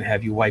boss who can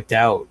have you wiped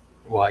out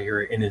while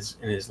you're in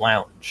his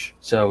lounge.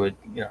 So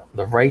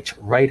the right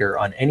writer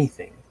on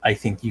anything, I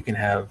think you can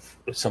have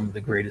some of the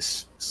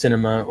greatest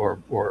cinema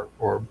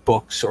or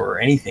books or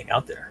anything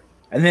out there.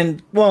 And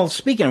then, well,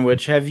 speaking of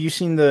which, have you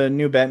seen the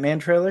new Batman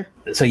trailer?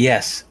 So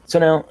yes. So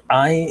now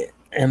I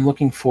am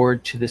looking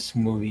forward to this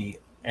movie,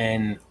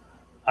 and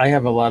I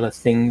have a lot of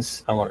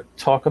things I want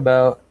to talk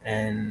about.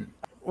 And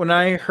when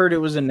I heard it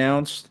was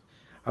announced,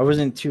 I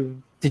wasn't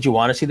too. Did you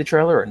want to see the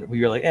trailer, or were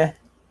you like,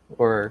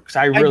 Or because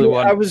I really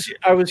wanted.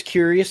 I was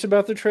curious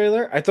about the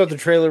trailer. I thought the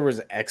trailer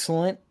was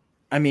excellent.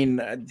 I mean,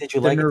 did you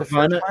like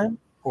Nirvana, it the first time?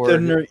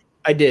 Or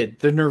I did.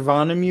 The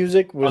Nirvana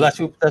music was.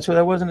 Oh, that's what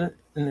that was in it.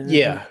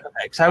 Yeah.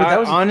 Okay.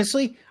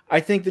 Honestly, I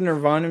think the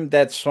Nirvana,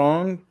 that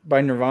song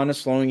by Nirvana,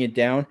 Slowing It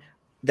Down,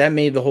 that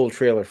made the whole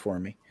trailer for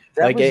me.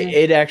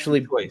 It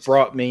actually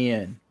brought me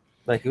in.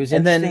 Like, it was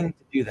interesting to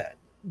do that.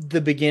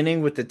 The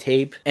beginning with the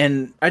tape,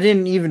 and I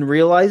didn't even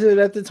realize it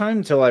at the time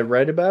until I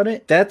read about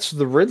it. That's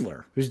the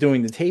Riddler who's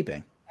doing the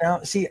taping.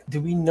 Now, see,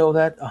 do we know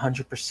that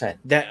 100%?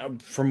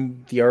 That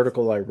from the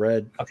article I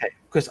read. Okay,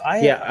 because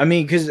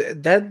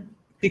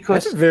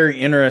that's a very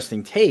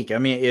interesting take. I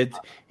mean,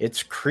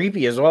 it's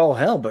creepy as all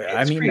hell, but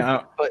I mean,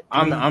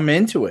 I'm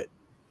into it.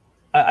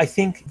 I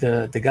think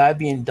the guy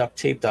being duct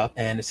taped up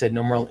and it said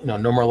no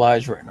more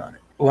lies written on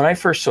it. When I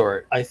first saw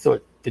it, I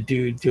thought the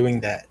dude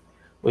doing that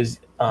was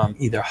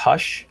either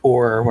Hush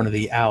or one of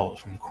the owls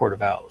from the Court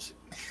of Owls,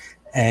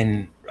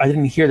 and I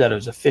didn't hear that it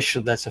was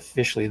official. That's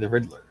officially the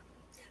Riddler.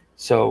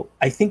 So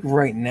I think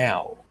right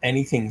now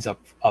anything's up.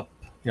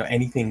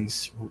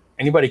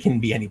 Anybody can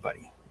be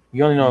anybody.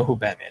 You only know who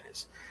Batman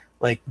is.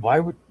 Like, why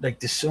would,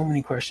 there's so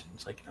many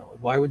questions.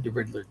 Why would the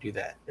Riddler do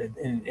that?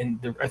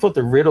 I thought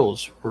the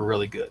riddles were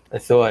really good. I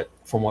thought,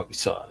 from what we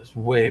saw, it was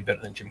way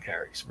better than Jim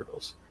Carrey's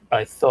riddles.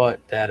 I thought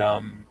that,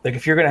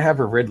 if you're going to have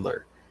a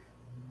Riddler,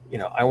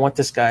 I want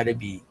this guy to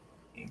be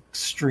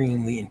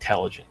extremely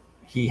intelligent.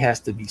 He has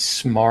to be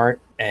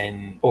smart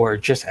or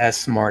just as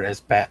smart as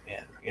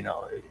Batman.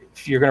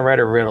 If you're going to write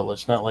a riddle,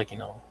 it's not like,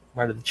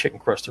 why did the chicken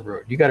cross the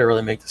road? You got to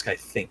really make this guy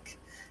think.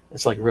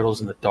 It's like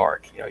riddles in the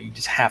dark. You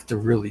just have to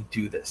really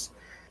do this.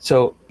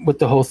 So with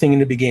the whole thing in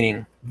the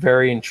beginning,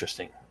 very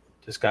interesting.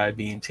 This guy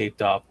being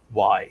taped up.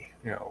 Why?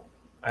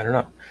 I don't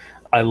know.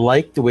 I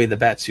like the way the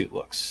Batsuit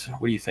looks.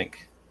 What do you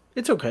think?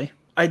 It's okay.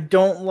 I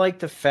don't like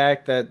the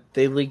fact that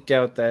they leaked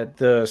out that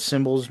the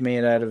symbol's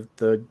made out of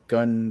the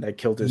gun that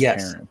killed his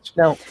parents.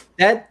 Now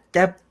that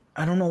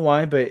I don't know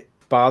why, but it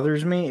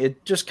bothers me.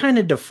 It just kind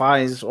of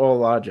defies all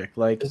logic.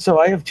 So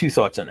I have two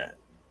thoughts on that.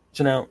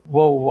 So now,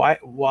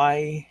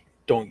 why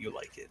don't you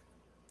like it?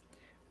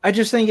 I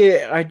just think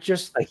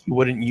you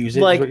wouldn't use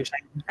it.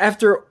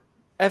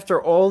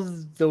 After all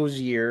those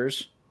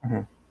years,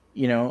 I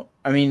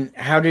mean,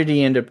 how did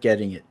he end up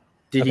getting it?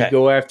 Did he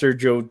go after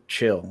Joe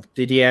Chill?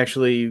 Did he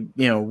actually,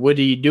 what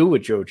did he do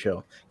with Joe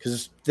Chill?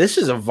 Because this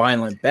is a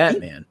violent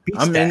Batman. He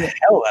beats the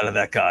hell out of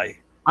that guy.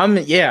 I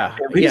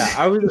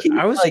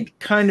was like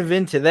kind of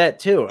into that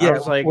too. Yeah, I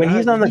was like, when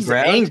he's on the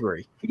ground,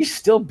 angry, he's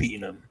still beating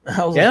him.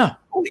 I was like,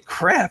 holy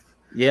crap.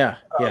 Yeah.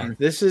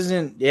 This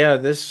isn't the,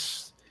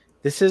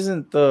 this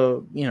isn't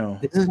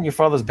your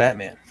father's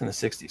Batman from the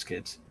 60s,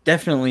 kids.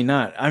 Definitely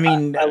not. I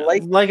mean,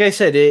 like I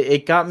said,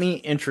 it got me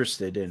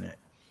interested in it.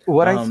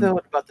 What I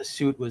thought about the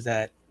suit was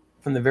that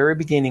from the very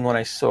beginning when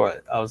I saw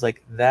it, I was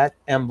like, that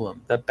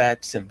emblem, the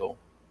bat symbol,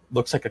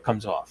 looks like it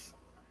comes off.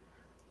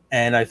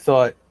 And I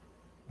thought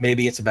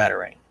maybe it's a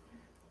batarang.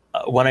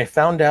 When I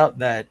found out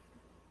that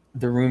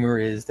the rumor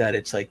is that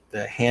it's like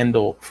the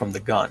handle from the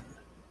gun.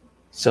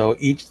 So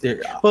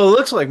well, it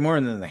looks like more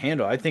than the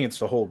handle. I think it's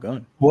the whole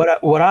gun.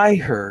 What I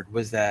heard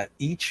was that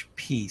each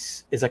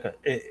piece is like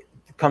it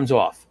comes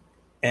off,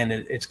 and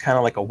it's kind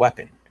of like a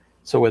weapon.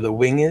 So where the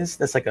wing is,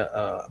 that's like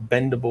a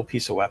bendable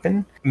piece of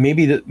weapon.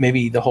 Maybe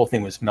the whole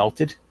thing was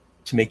melted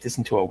to make this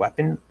into a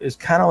weapon. It's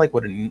kind of like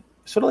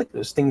sort of like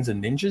those things the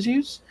ninjas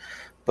use.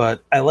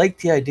 But I like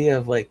the idea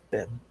of like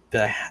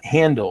the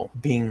handle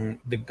being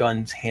the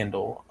gun's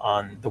handle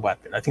on the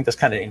weapon. I think that's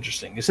kind of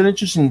interesting. It's an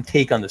interesting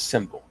take on the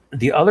symbol.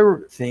 The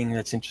other thing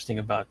that's interesting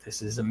about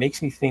this is it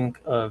makes me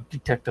think of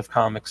Detective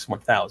Comics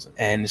 1000,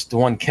 and it's the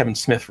one Kevin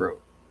Smith wrote,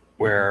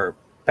 where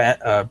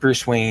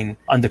Bruce Wayne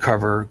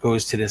undercover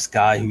goes to this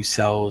guy who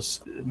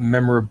sells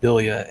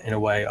memorabilia in a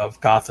way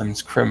of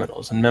Gotham's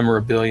criminals, and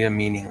memorabilia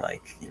meaning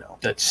like, you know,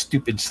 that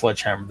stupid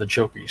sledgehammer the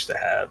Joker used to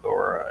have,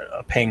 or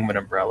a penguin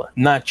umbrella,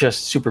 not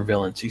just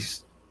supervillains,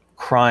 these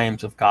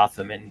crimes of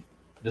Gotham. And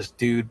this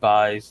dude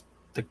buys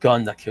the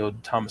gun that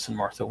killed Thomas and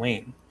Martha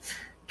Wayne.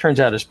 Turns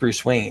out it's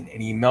Bruce Wayne,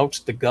 and he melts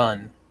the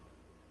gun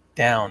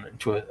down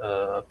into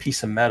a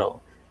piece of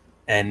metal.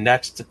 And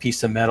that's the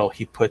piece of metal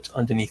he puts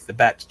underneath the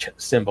bat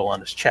symbol on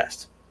his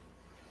chest.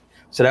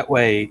 So that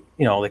way,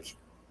 you know, like,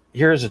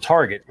 here's a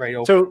target, right?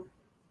 So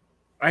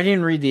I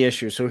didn't read the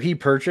issue. So he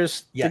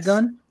purchased the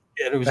gun?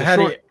 Yeah, it was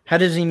how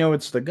does he know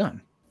it's the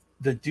gun?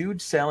 The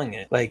dude selling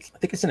it, like, I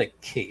think it's in a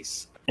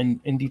case. And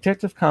in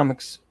Detective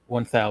Comics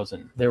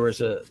 1000,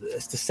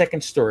 it's the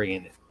second story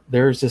in it.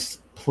 There's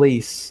this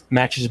place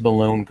Matches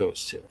Malone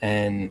goes to.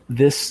 And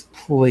this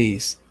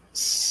place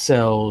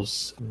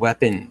sells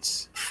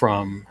weapons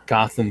from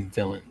Gotham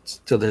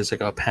villains. So there's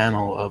like a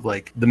panel of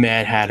like the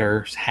Mad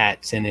Hatter's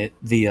hats in it.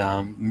 The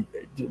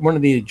one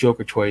of the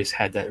Joker toys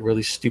had that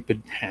really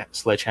stupid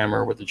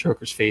sledgehammer with the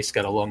Joker's face,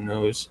 got a long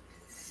nose.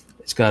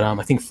 It's got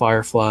I think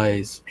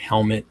Firefly's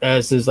helmet.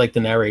 As is like the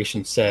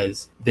narration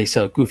says, they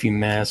sell goofy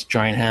masks,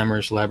 giant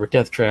hammers, elaborate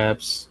death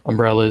traps,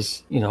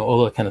 umbrellas, you know,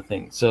 all that kind of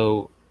thing.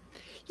 So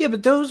yeah,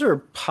 but those are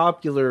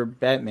popular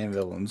Batman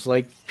villains.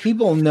 Like,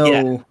 people know.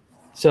 Yeah.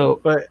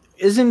 So, but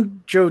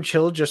isn't Joe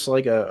Chill just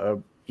like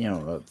a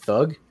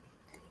thug?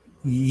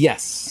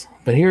 Yes,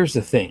 but here's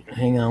the thing.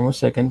 Hang on 1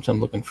 second. I'm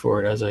looking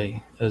for it as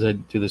I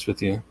do this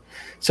with you.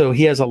 So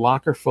he has a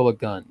locker full of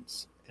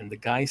guns, and the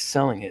guy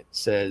selling it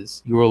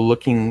says, "You were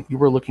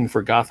looking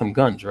for Gotham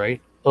guns,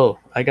 right? Oh,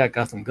 I got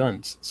Gotham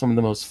guns. Some of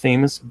the most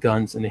famous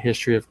guns in the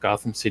history of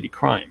Gotham City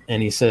crime."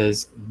 And he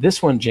says,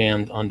 "This one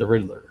jammed on the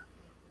Riddler.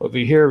 Over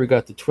here, we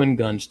got the twin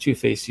guns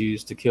Two-Face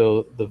used to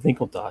kill the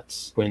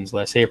Winkledots twins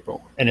last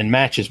April." And in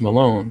Matches,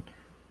 Malone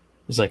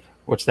is like,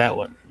 "What's that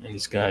one?" And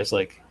this guy's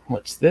like,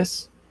 "What's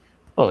this?"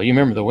 "Oh, you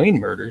remember the Wayne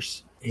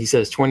murders?" He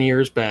says 20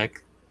 years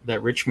back,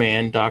 that rich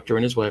man, doctor,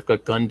 and his wife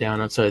got gunned down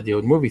outside the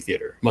old movie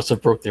theater. Must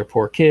have broke their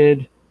poor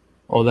kid.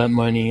 All that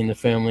money in the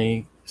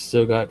family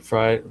still got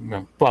fried,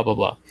 blah, blah,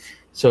 blah.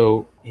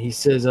 So he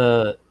says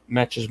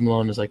Matches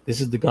Malone is like, "This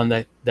is the gun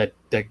that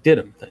did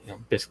him, that, you know,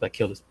 basically that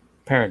killed his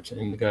parents."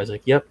 And the guy's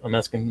like, "Yep, I'm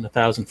asking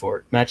 $1,000 for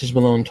it." Matches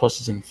Malone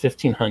tosses him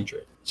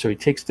 $1,500. So he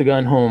takes the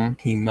gun home,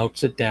 he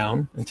melts it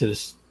down into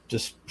this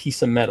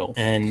piece of metal,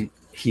 and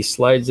he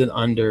slides it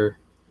under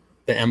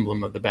the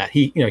emblem of the bat.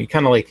 He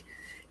kind of like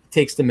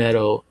takes the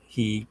metal,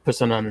 he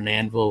puts it on an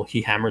anvil,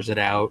 he hammers it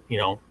out, you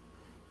know,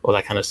 all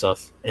that kind of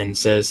stuff, and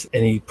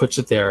he puts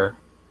it there.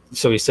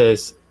 So he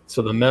says,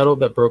 "So the metal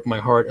that broke my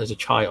heart as a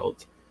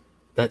child,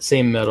 that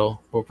same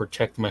metal will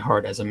protect my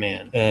heart as a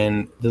man."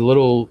 And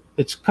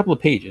it's a couple of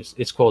pages.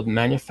 It's called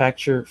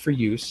Manufacture for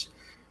Use.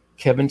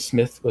 Kevin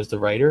Smith was the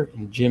writer,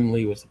 and Jim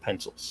Lee was the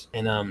pencils.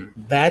 And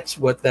that's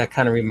what that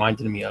kind of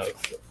reminded me of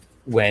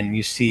when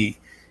you see,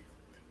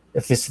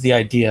 if this is the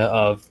idea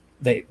of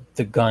the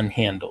gun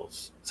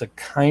handles. It's a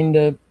kind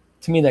of,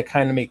 to me, that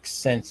kind of makes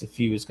sense. If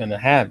he was going to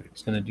have it,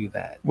 he's going to do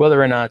that.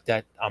 Whether or not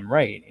that I'm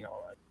right, you know,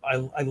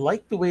 I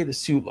like the way the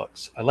suit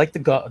looks. I like the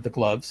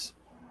gloves.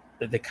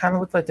 They kind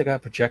of look like they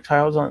got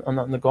projectiles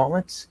on the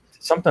gauntlets.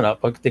 Something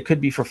up, but they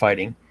could be for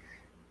fighting.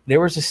 There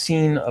was a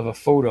scene of a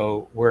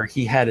photo where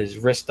he had his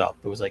wrist up.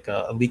 It was like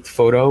a leaked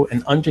photo,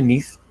 and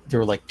underneath there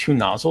were like two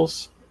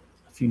nozzles,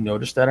 if you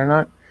noticed that or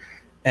not.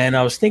 And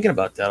I was thinking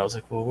about that. I was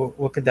like, well,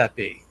 what could that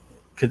be?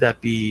 Could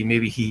that be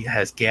maybe he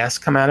has gas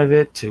come out of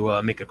it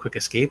to make a quick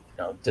escape?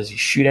 You know, does he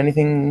shoot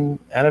anything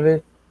out of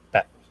it?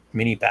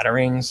 Mini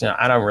batarangs? You know,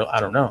 I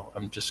don't know.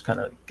 I'm just kind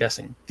of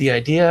guessing. The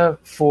idea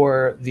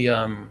for the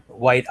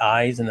white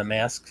eyes and the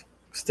mask,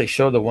 they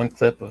show the one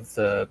clip of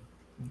the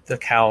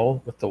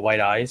cowl with the white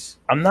eyes.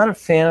 I'm not a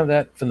fan of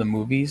that from the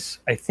movies.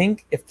 I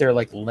think if they're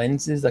like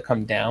lenses that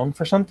come down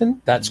for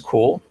something, that's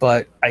cool.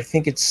 But I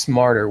think it's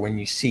smarter when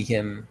you see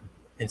him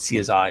and see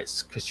his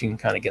eyes, because you can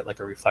kind of get like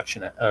a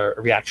reaction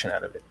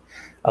out of it.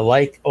 I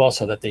like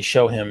also that they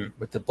show him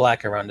with the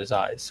black around his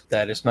eyes.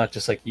 That it's not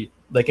just like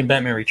in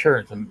Batman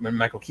Returns when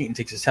Michael Keaton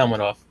takes his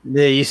helmet off.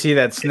 Yeah, you see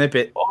that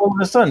snippet. All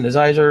of a sudden, his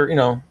eyes are,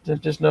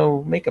 there's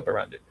no makeup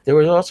around it. There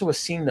was also a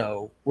scene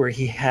though where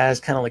he has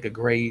kind of like a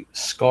gray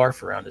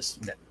scarf around his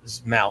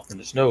mouth and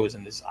his nose,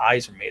 and his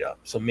eyes are made up.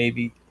 So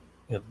maybe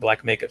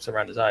black makeup's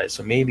around his eyes.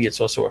 So maybe it's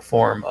also a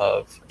form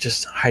of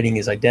just hiding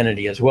his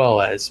identity, as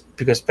well as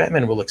because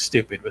Batman will look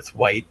stupid with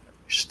white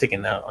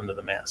sticking out under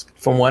the mask.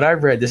 From what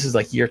I've read, this is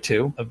like year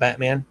 2 of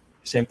Batman,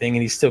 same thing,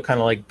 and he's still kind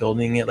of like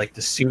building it, like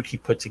the suit he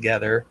put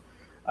together.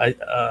 I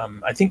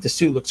think the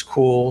suit looks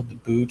cool, the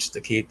boots,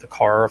 the cape, the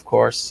car, of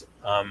course.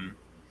 I'm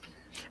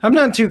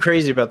not too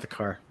crazy about the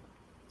car.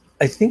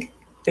 I think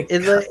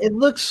it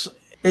looks,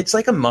 it's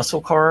like a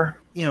muscle car.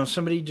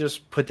 Somebody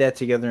just put that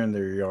together in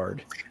their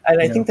yard.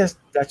 And I think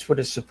that's what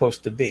it's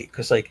supposed to be,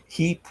 because like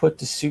he put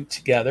the suit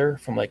together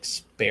from like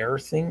spare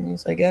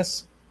things, I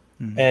guess.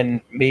 And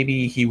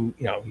maybe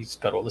he's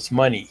got all this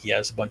money. He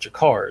has a bunch of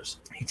cars.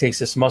 He takes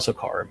this muscle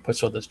car and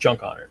puts all this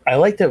junk on it. I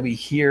like that we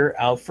hear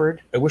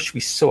Alfred. I wish we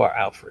saw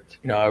Alfred.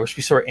 I wish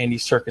we saw Andy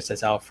Serkis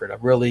as Alfred. I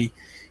really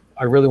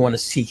want to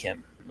see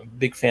him. I'm a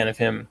big fan of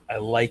him. I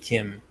like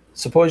him.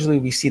 Supposedly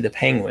we see the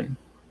Penguin.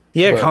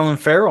 Yeah, Colin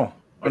Farrell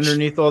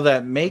underneath all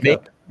that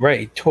makeup.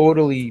 Right,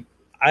 totally.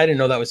 I didn't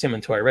know that was him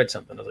until I read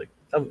something. I was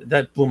like,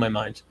 that blew my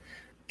mind.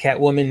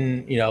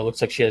 Catwoman,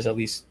 looks like she has at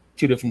least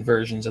 2 different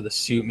versions of the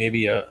suit,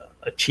 maybe a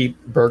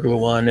cheap burglar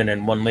one, and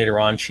then one later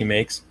on she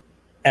makes.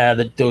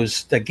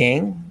 The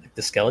gang, like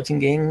the Skeleton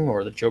Gang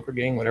or the Joker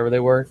Gang, whatever they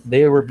were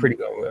pretty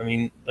good. I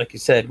mean, like you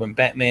said, when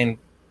Batman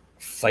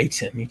fights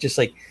him, he just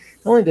like,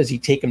 not only does he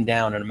take him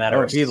down in a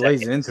matter of seconds,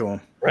 lays into him,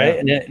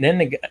 right? Yeah.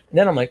 And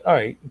then I'm like, all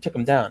right, you took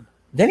him down.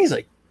 Then he's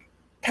like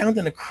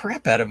pounding the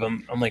crap out of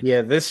him. I'm like,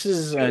 yeah, this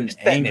is an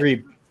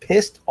angry,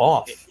 pissed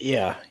off.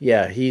 Yeah,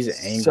 he's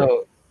angry.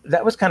 So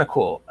that was kind of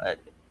cool.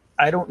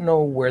 I don't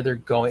know where they're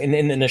going.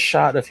 And in a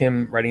shot of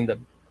him riding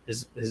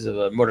his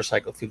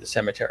motorcycle through the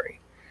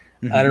cemetery.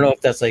 Mm-hmm. I don't know if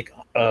that's like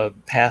a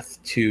path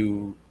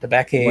to the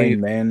Batcave.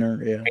 Wayne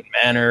Manor, yeah. Wayne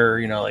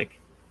Manor, like,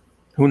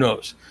 who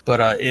knows?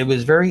 But it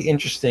was very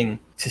interesting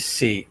to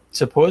see.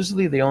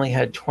 Supposedly they only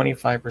had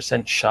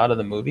 25% shot of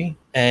the movie.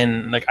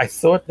 And like I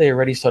thought they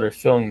already started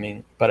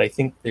filming, but I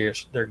think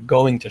they're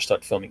going to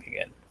start filming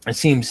again. It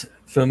seems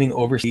filming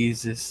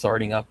overseas is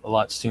starting up a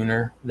lot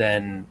sooner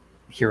than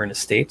here in the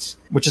States,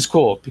 which is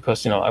cool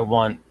because I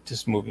want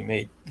this movie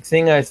made. The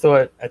thing I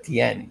thought at the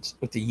end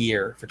with the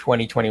year for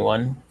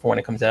 2021 for when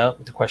it comes out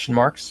with the question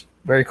marks,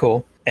 very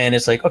cool. And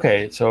it's like,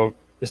 okay, so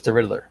it's the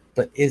Riddler,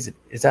 but is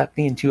that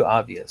being too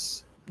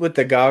obvious with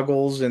the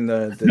goggles and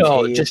the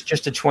no tape?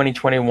 just a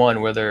 2021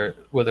 where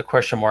the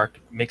question mark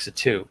makes it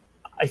 2.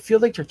 I feel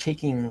like they're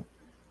taking.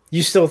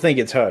 You still think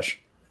it's Hush?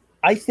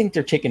 I think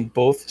they're taking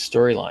both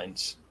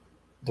storylines,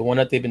 the one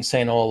that they've been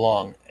saying all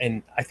along,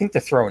 and I think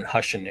they're throwing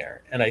Hush in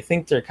there. And I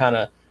think they're kind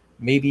of,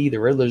 maybe the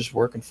Riddler's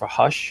working for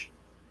Hush,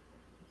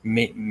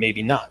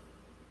 maybe not.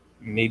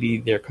 Maybe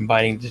they're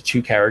combining the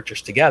 2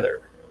 characters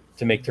together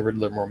to make the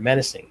Riddler more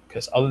menacing.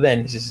 Because other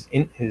than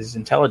his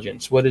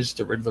intelligence, what does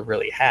the Riddler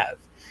really have?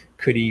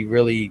 Could he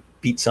really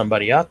beat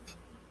somebody up?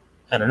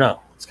 I don't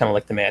know. It's kind of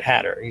like the Mad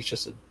Hatter. He's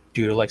just a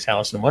dude who likes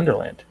Alice in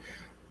Wonderland.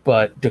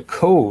 But the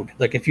code,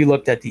 like if you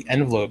looked at the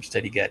envelopes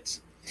that he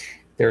gets,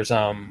 there's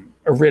a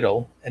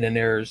riddle, and then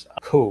there's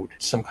a code,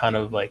 some kind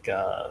of like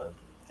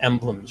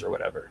emblems or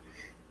whatever.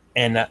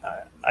 And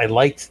I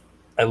like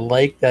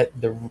that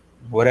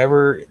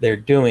whatever they're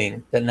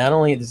doing, that not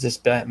only does this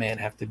Batman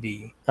have to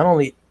be, not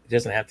only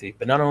doesn't have to be,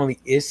 but not only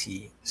is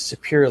he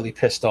superiorly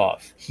pissed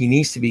off, he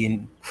needs to be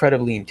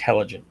incredibly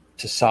intelligent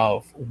to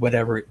solve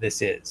whatever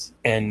this is.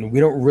 And we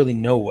don't really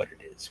know what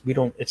it is.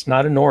 It's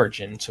not an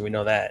origin, so we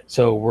know that.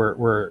 So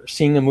we're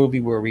seeing a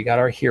movie where we got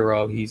our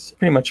hero. He's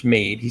pretty much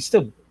made. He's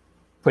still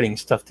putting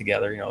stuff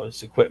together,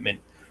 his equipment,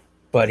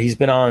 but he's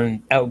been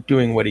out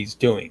doing what he's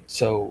doing.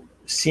 So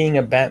seeing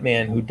a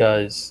Batman who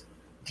does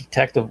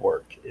detective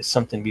work is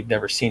something we've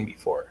never seen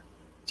before.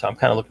 So I'm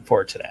kind of looking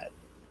forward to that.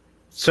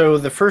 So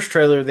the first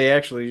trailer they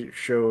actually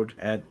showed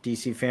at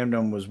DC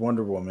Fandom was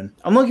Wonder Woman.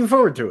 I'm looking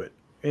forward to it.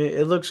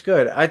 It looks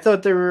good. I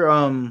thought there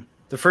were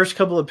the first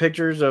couple of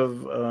pictures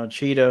of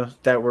Cheetah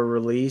that were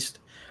released,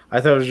 I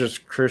thought it was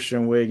just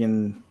Christian Wiig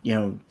and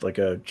like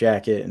a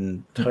jacket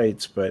and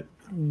tights, but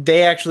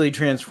they actually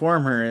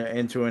transform her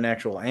into an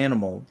actual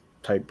animal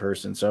type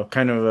person. So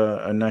kind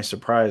of a nice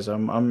surprise.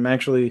 I'm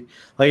actually,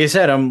 like I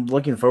said, I'm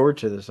looking forward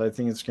to this. I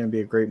think it's going to be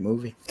a great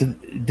movie.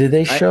 Did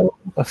they show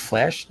a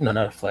Flash? No,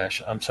 not a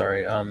Flash. I'm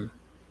sorry. A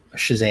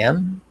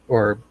Shazam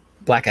or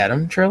Black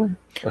Adam trailer?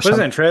 It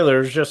wasn't a trailer.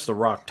 It was just The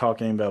Rock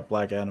talking about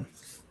Black Adam.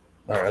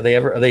 Are they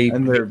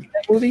in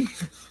that movie?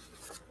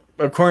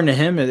 According to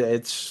him,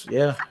 it's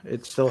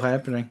still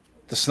happening.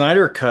 The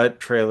Snyder Cut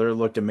trailer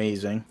looked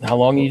amazing. How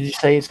long did you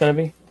say it's going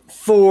to be?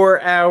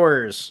 4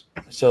 hours.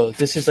 So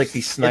this is like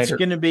the Snyder. It's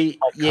going to be,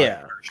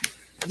 yeah.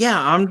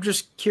 I'm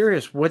just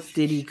curious. What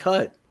did he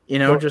cut?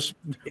 Just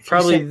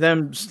probably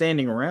them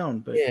standing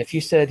around. But yeah, if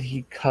you said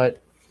he cut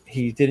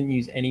He didn't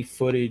use any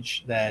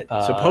footage that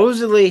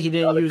supposedly he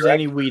didn't use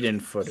any Whedon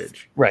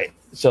footage. Right.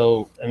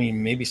 So I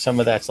mean, maybe some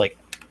of that's like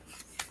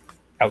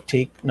not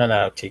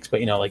outtakes,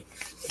 but like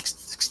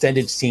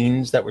extended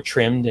scenes that were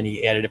trimmed, and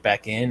he added it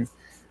back in.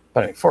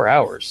 But I mean, 4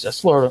 hours.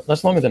 That's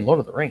longer than Lord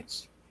of the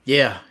Rings.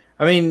 Yeah.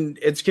 I mean,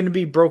 it's going to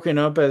be broken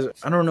up as,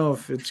 I don't know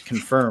if it's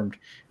confirmed.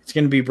 It's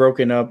going to be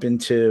broken up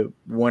into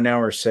 1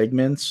 hour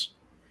segments.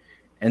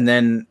 And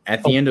then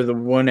at the end of the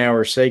 1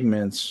 hour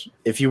segments,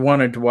 if you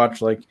wanted to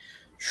watch like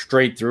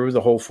straight through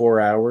the whole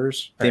 4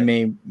 hours, they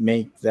may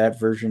make that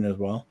version as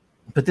well.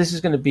 But this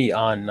is going to be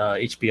on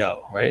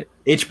HBO, right?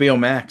 HBO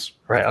Max.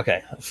 Right.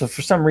 Okay. So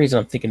for some reason,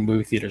 I'm thinking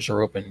movie theaters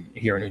are open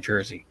here in New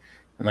Jersey.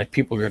 And like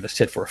people are going to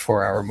sit for a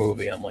 4 hour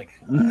movie. I'm like,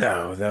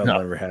 no, that'll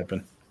never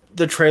happen.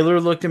 The trailer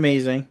looked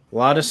amazing. A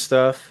lot of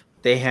stuff.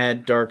 They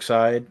had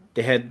Darkseid.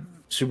 They had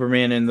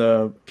Superman in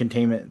the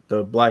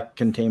black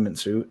containment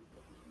suit.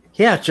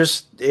 Yeah,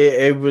 just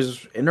it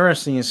was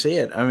interesting to see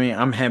it. I mean,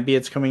 I'm happy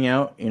it's coming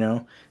out.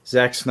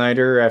 Zack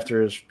Snyder,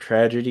 after his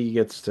tragedy,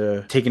 gets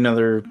to take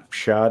another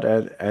shot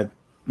at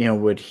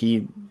what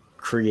he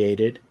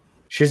created.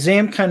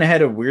 Shazam kind of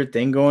had a weird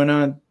thing going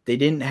on. They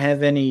didn't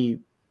have any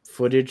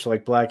footage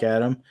like Black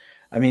Adam.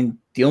 I mean,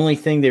 the only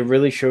thing they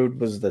really showed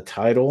was the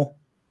title,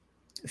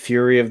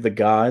 Fury of the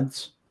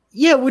Gods.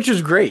 Yeah, which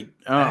is great.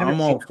 I'm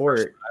all for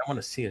it. I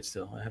want to see it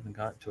still. I haven't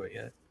gotten to it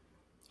yet.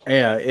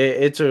 Yeah,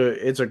 it's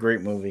a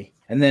great movie.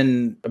 And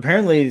then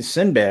apparently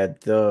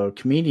Sinbad, the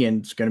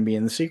comedian, is going to be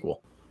in the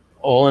sequel.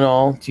 All in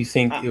all, do you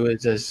think it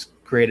was as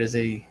great as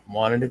they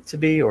wanted it to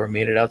be or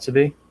made it out to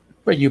be?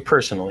 But you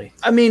personally?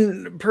 I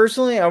mean,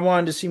 personally, I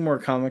wanted to see more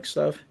comic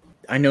stuff.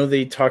 I know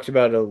they talked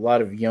about a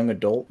lot of young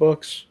adult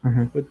books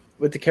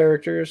with the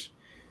characters.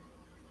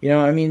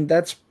 I mean,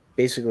 that's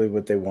basically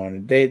what they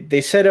wanted.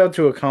 They set out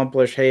to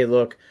accomplish, hey,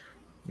 look,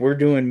 we're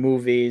doing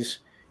movies.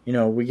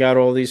 We got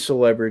all these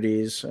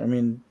celebrities. I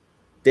mean,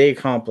 they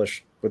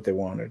accomplished what they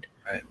wanted.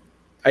 Right.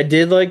 I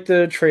did like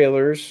the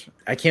trailers.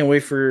 I can't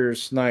wait for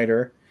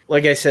Snyder.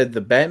 Like I said,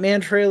 the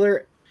Batman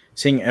trailer,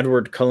 seeing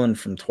Edward Cullen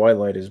from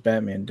Twilight as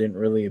Batman didn't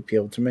really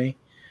appeal to me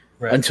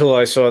until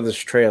I saw this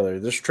trailer.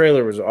 This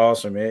trailer was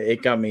awesome.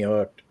 It got me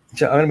hooked.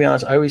 So I'm going to be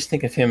honest. I always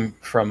think of him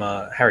from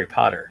Harry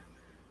Potter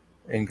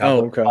and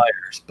Goblet of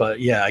Fires. But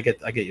yeah, I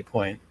get your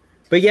point.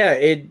 But yeah,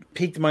 it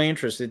piqued my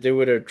interest. It did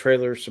what a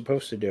trailer is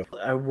supposed to do.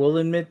 I will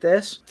admit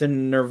this. The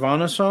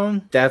Nirvana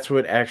song, that's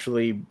what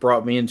actually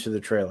brought me into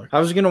the trailer. I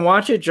was going to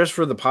watch it just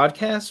for the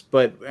podcast,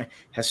 but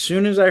as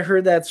soon as I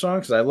heard that song,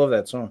 because I love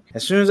that song,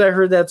 as soon as I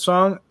heard that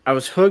song, I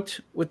was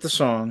hooked with the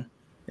song.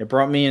 It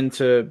brought me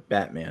into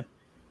Batman.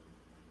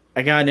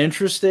 I got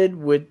interested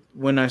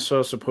when I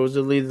saw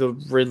supposedly the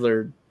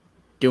Riddler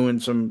doing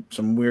some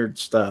weird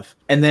stuff.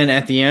 And then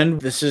at the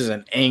end, this is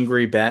an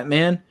angry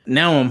Batman.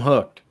 Now I'm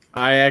hooked.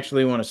 I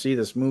actually want to see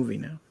this movie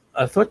now.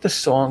 I thought the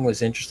song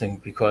was interesting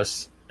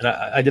because, and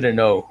I didn't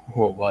know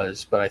who it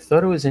was, but I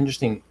thought it was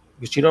interesting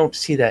because you don't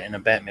see that in a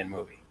Batman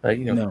movie.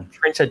 No.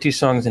 Prince had 2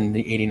 songs in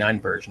the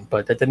 '89 version,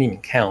 but that didn't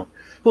even count.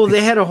 Well,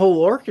 they had a whole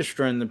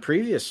orchestra in the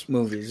previous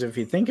movies, if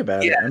you think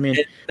about it. I mean,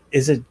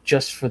 is it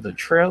just for the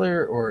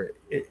trailer, or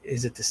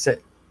is it to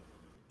set?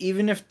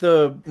 Even if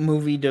the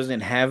movie doesn't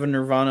have a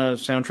Nirvana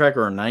soundtrack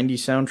or a '90s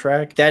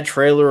soundtrack, that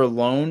trailer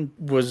alone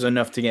was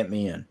enough to get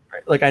me in.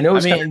 Right. Like I know,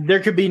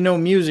 there could be no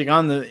music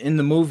in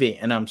the movie,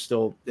 and I'm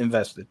still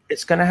invested.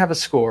 It's gonna have a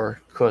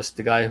score because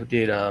the guy who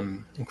did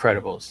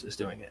Incredibles is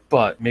doing it,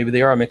 but maybe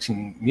they are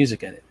mixing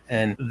music in it.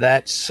 And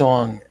that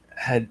song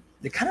had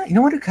it kind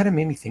of, what it kind of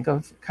made me think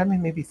of? It kind of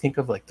made me think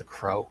of like The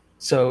Crow.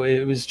 So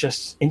it was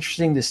just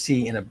interesting to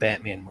see in a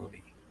Batman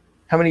movie.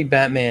 How many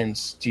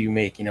Batmans do you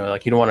make? You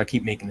don't want to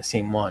keep making the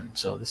same one.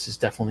 So this is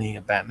definitely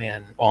a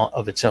Batman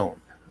of its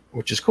own,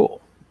 which is cool.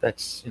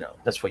 That's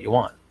what you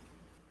want.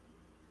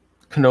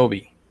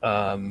 Kenobi.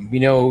 We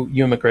know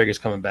Ewan McGregor's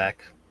coming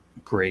back.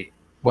 Great.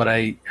 What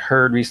I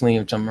heard recently,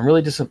 which I'm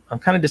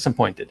kind of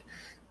disappointed.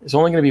 It's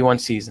only going to be 1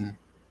 season,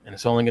 and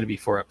it's only going to be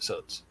 4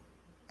 episodes.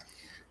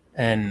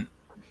 And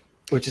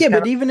but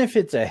even if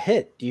it's a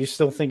hit, do you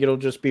still think it'll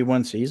just be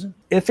 1 season?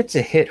 If it's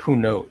a hit, who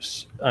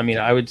knows? I mean,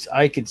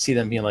 I could see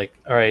them being like,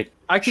 all right,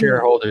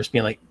 shareholders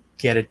being like,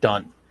 get it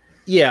done.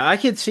 Yeah, I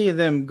could see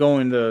them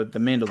going the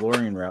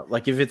Mandalorian route.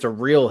 Like if it's a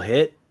real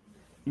hit,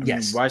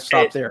 yes, why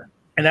stop there?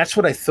 And that's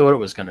what I thought it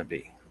was going to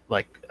be.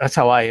 Like that's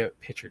how I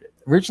pictured it.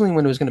 Originally,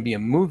 when it was going to be a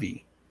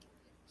movie,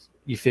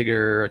 you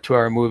figure a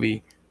 2-hour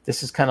movie.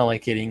 This is kind of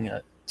like getting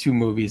 2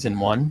 movies in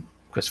one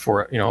because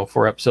 4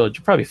 episodes,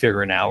 you probably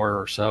figure an hour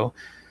or so.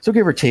 So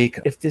give or take,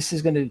 if this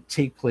is going to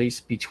take place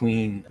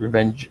between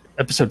Revenge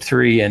Episode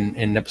 3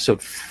 and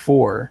Episode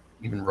 4,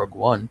 even Rogue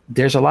One,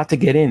 there's a lot to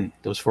get in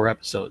those 4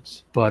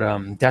 episodes. But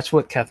that's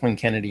what Kathleen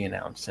Kennedy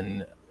announced,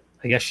 and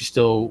I guess she's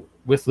still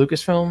with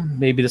Lucasfilm.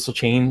 Maybe this will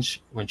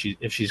change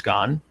if she's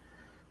gone.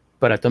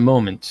 But at the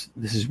moment,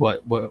 this is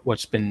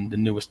what's been the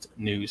newest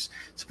news.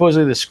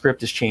 Supposedly the script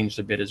has changed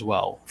a bit as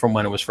well from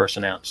when it was first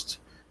announced.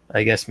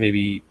 I guess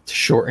maybe to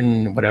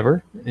shorten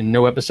whatever. And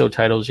no episode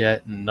titles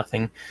yet and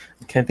nothing.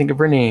 I can't think of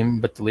her name,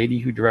 but the lady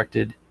who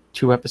directed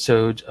 2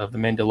 episodes of The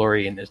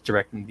Mandalorian and is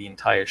directing the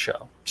entire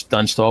show. He's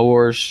done Star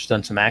Wars, he's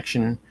done some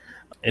action.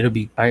 It'll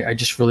be. I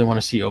just really want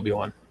to see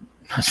Obi-Wan.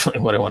 That's really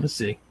what I want to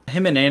see.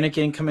 Him and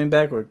Anakin coming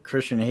back with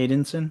Christian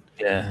Haydenson.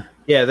 Yeah.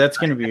 Yeah, that's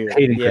gonna be.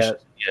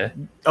 Yeah.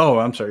 Oh,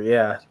 I'm sorry.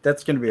 Yeah,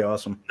 that's gonna be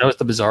awesome. That was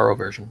the Bizarro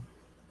version.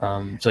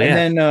 And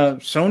then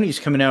Sony's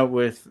coming out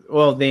with.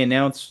 Well, they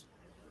announced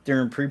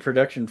they're in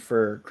pre-production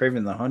for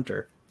Kraven the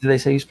Hunter. Did they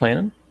say he's playing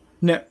him?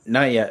 No,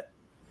 not yet.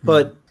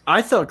 But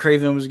I thought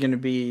Kraven was going to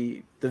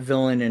be the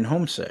villain in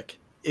Homesick.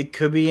 It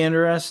could be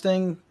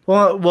interesting.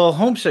 Well,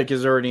 Homesick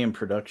is already in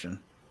production.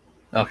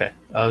 Okay.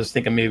 I was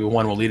thinking maybe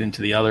one will lead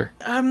into the other.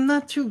 I'm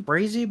not too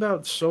crazy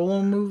about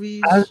solo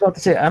movies. I was about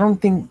to say, I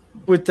don't think...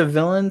 With the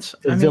villains?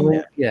 I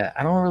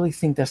don't really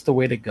think that's the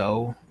way to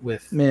go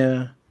with...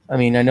 Yeah. I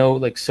mean, I know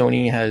like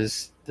Sony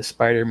has the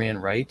Spider-Man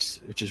rights,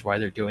 which is why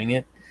they're doing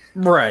it.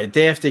 Right.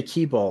 They have to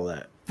keep all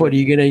that. But are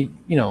you going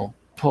to,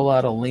 pull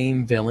out a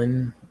lame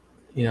villain,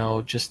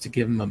 just to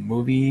give him a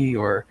movie?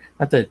 Or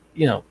not that,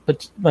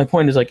 but my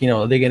point is like,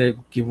 are they going to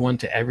give one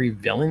to every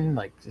villain?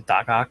 Like, is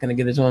Doc Ock going to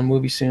get his own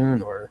movie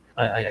soon? Or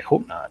I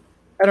hope not.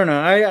 I don't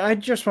know. I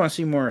just want to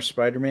see more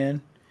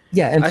Spider-Man.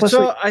 Yeah. And plus,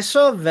 I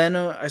saw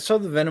Venom. I saw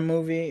the Venom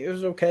movie. It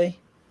was okay.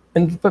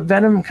 But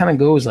Venom kind of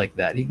goes like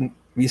that.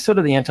 He's sort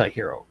of the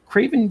anti-hero.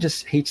 Kraven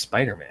just hates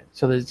Spider-Man.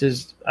 So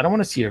I don't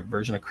want to see a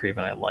version of Kraven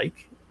I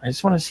like. I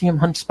just want to see him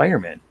hunt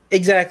Spider-Man.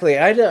 Exactly.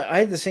 I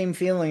had the same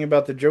feeling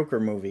about the Joker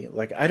movie.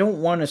 Like, I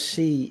don't want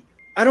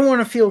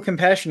to feel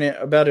compassionate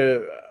about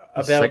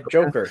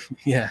Joker.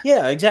 Yeah.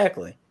 Yeah,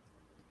 exactly.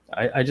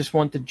 I just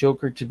want the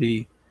Joker to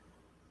be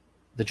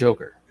the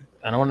Joker.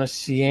 I don't want to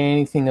see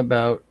anything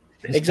about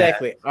his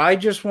exactly. past. I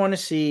just want to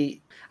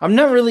see. I'm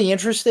not really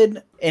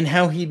interested in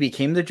how he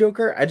became the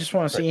Joker. I just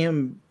want to see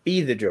him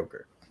be the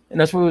Joker. And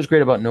that's what was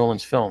great about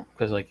Nolan's film,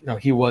 because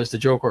he was the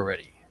Joker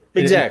already.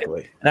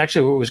 Exactly. And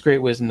actually, what was great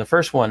was in the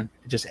first one,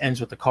 it just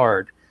ends with the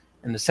card.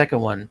 And the second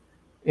one,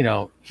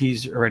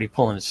 he's already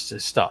pulling his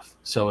stuff.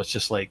 So it's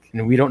just like,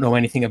 we don't know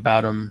anything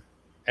about him.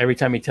 Every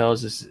time he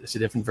tells us, it's a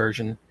different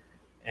version.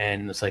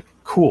 And it's like,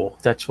 cool,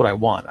 that's what I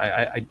want.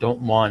 I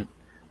don't want,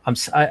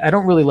 I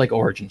don't really like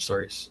origin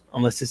stories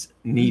unless it's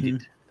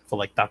needed for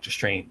like Doctor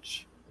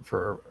Strange,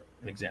 for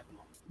an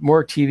example.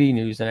 More TV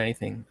news than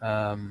anything.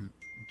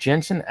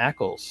 Jensen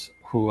Ackles,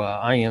 who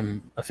I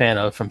am a fan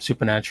of from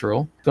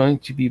Supernatural, going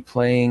to be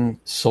playing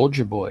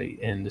Soldier Boy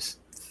in this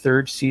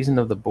 3rd season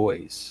of The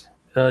Boys.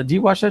 Do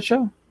you watch that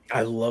show?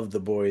 I love The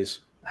Boys.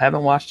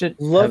 Haven't watched it.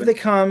 Love the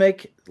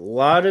comic. A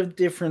lot of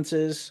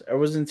differences I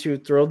wasn't too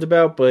thrilled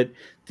about, but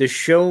the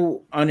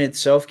show on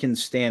itself can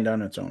stand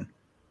on its own.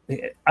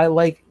 I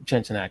like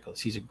Jensen Ackles.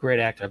 He's a great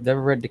actor. I've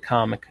never read the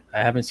comic. I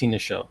haven't seen the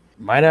show.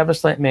 Might have a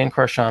slight man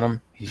crush on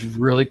him. He's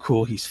really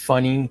cool. He's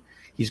funny.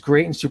 He's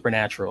great in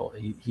Supernatural.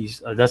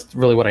 He's that's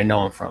really what I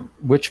know him from.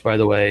 Which, by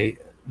the way,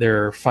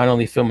 they're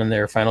finally filming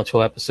their final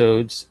 2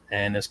 episodes,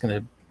 and it's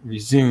going to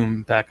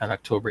resume back on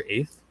October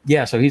 8th.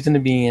 Yeah, so he's going to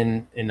be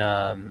in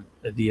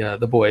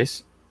the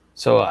Boys.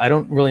 So I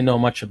don't really know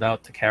much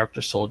about the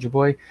character Soldier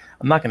Boy.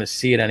 I'm not going to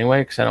see it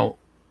anyway because I don't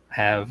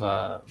have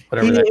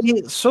whatever.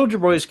 Soldier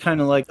Boy is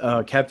kind of like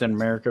Captain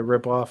America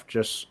ripoff,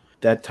 just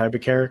that type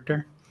of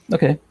character.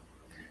 Okay.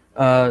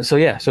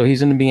 So he's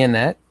going to be in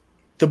that.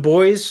 The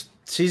Boys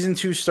season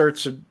 2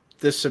 starts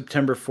this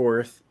September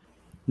 4th.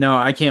 No,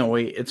 I can't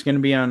wait. It's going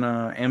to be on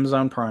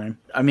Amazon Prime.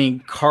 I mean,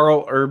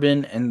 Carl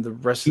Urban and the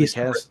rest of the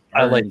cast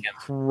are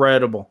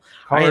incredible.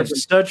 I have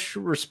such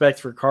respect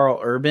for Carl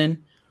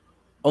Urban,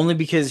 only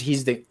because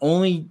he's the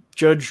only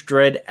Judge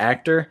Dredd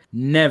actor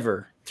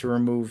never to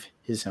remove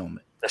his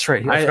helmet. That's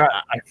right.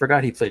 I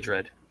forgot he played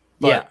Dredd.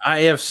 Yeah, I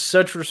have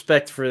such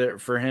respect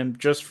for him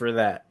just for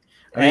that.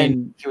 I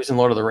mean, he was in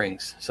Lord of the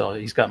Rings, so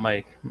he's got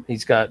I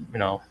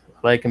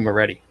like him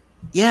already.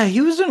 Yeah, he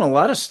was in a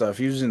lot of stuff.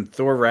 He was in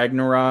Thor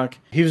Ragnarok.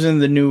 He was in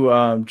the new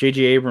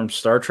J.J. Abrams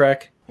Star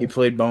Trek. He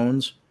played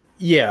Bones.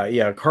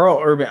 Yeah. Carl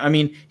Urban. I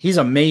mean, he's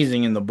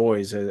amazing in The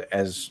Boys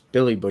as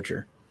Billy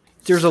Butcher.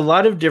 There's a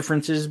lot of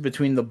differences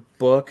between the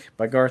book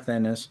by Garth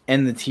Ennis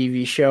and the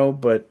TV show,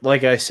 but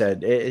like I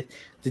said,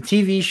 the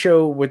TV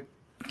show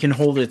can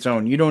hold its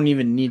own. You don't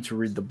even need to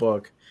read the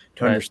book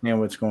to understand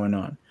what's going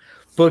on.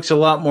 Book's a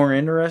lot more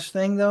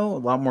interesting, though, a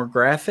lot more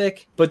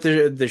graphic, but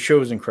the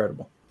show is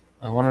incredible.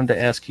 I wanted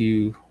to ask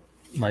you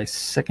my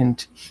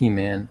second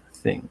He-Man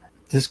thing.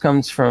 This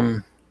comes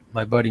from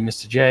my buddy,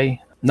 Mr.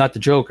 J, not the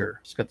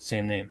Joker. It's got the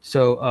same name.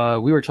 So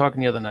we were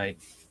talking the other night,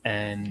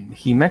 and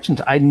he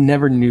mentioned, I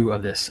never knew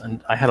of this,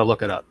 and I had to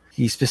look it up.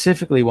 He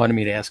specifically wanted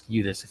me to ask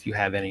you this, if you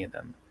have any of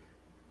them.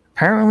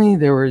 Apparently,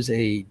 there was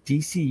a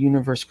DC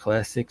Universe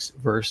Classics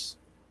versus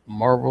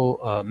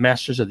Marvel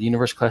Masters of the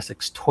Universe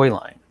Classics toy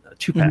line, a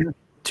 2-pack. Mm-hmm.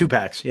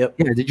 2-packs, yep.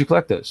 Yeah, did you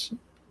collect those?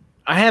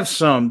 I have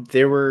some.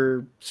 They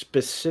were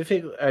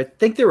specific. I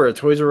think they were a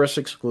Toys R Us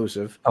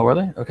exclusive. Oh, were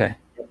they? Okay.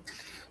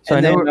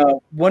 So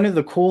one of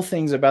the cool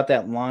things about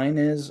that line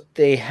is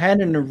they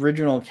had an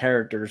original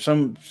character,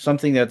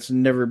 something that's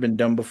never been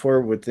done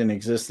before with an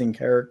existing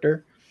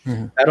character,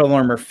 Battle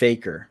Armor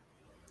Faker.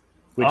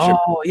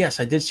 Yes,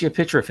 I did see a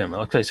picture of him.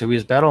 Okay, so he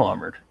was battle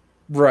armored.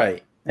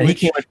 Right. And he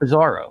came with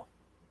Bizarro.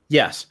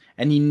 Yes.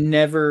 And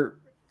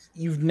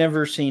you've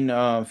never seen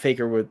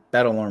Faker with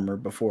battle armor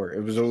before.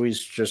 It was always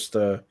just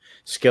a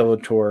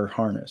Skeletor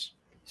harness.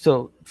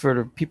 So for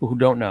the people who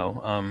don't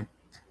know,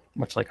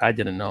 much like I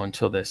didn't know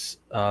until this,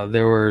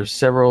 there were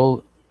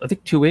several, I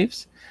think 2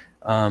 waves.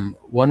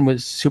 One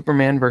was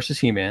Superman versus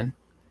He-Man.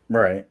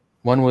 Right.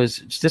 One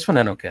was, this one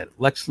I don't get,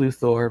 Lex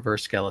Luthor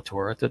versus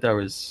Skeletor. I thought that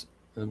was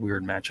a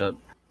weird matchup.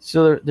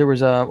 So there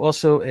was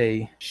also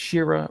a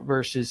She-Ra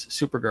versus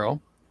Supergirl.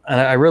 And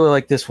I really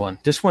like this one.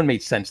 This one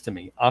made sense to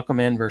me.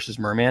 Aquaman versus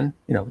Merman,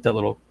 with that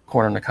little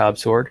corner on the cob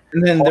sword.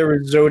 And then there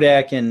was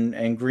Zodak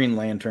and Green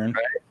Lantern.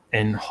 Right.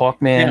 And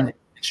Hawkman and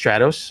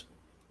Stratos.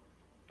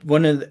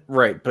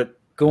 But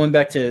going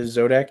back to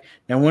Zodak,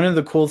 now one of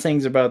the cool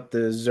things about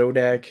the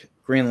Zodak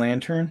Green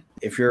Lantern,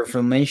 if you're a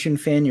Filmation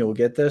fan, you'll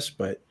get this,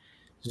 but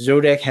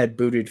Zodak had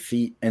booted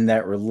feet in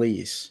that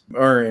release,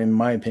 or in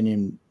my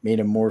opinion,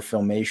 made him more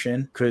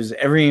Filmation, because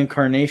every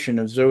incarnation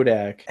of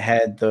Zodak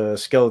had the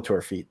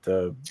Skeletor feet,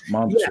 the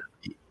monster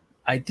feet.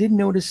 I did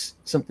notice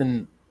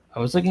something. I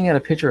was looking at a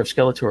picture of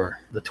Skeletor,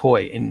 the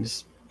toy, and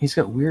he's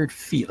got weird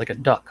feet, like a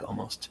duck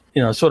almost.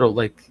 Sort of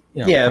like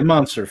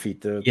monster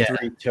feet, the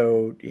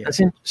 3-toed. Yeah.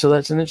 So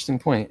that's an interesting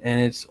point,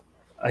 and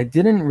I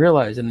didn't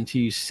realize it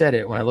until you said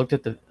it when I looked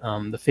at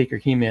the Faker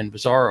He-Man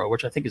Bizarro,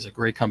 which I think is a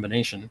great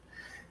combination.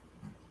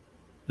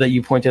 That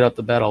you pointed out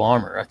the battle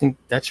armor. I think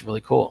that's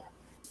really cool.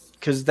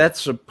 Because that's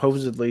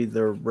supposedly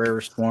the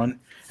rarest one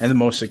and the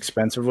most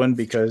expensive one,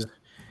 because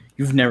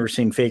you've never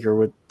seen Faker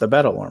with the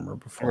battle armor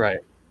before. Right.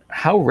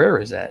 How rare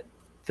is that,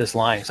 this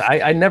line? So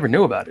I never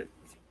knew about it.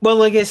 Well,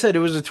 like I said, it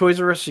was a Toys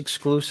R Us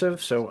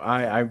exclusive, so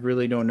I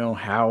really don't know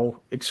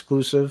how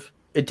exclusive.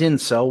 It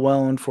didn't sell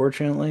well,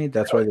 unfortunately.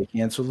 That's why they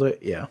canceled it.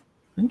 Yeah.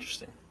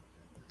 Interesting.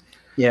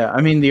 Yeah,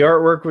 I mean, the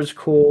artwork was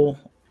cool.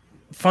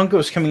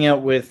 Funko's coming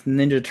out with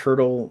Ninja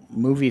Turtle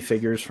movie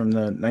figures from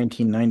the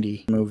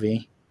 1990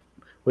 movie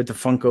with the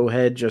Funko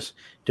head, just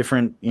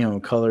different,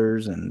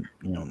 colors and,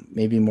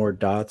 maybe more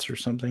dots or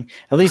something.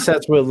 At least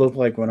that's what it looked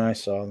like when I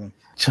saw them.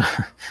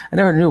 I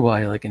never knew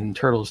why, like in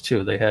Turtles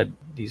too, they had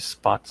these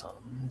spots on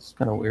them. It's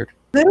kind of weird.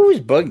 That always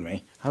bugged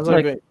me. I was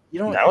like,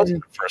 that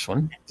wasn't the first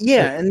one.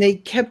 Yeah, and they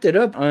kept it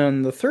up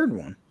on the third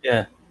one.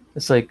 Yeah.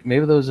 It's like,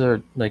 maybe those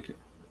are like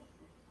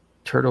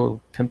turtle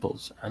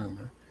pimples. I don't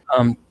know.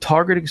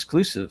 Target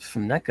exclusive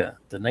from NECA,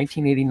 the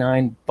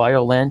 1989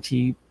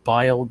 Biollante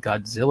Bio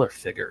Godzilla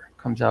figure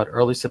comes out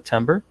early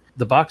September.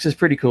 The box is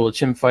pretty cool. It's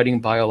him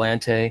fighting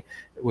Biollante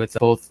with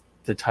both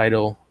the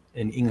title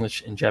in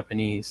English and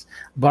Japanese.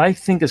 What I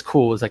think is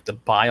cool is like the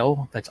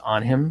bile that's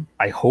on him,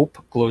 I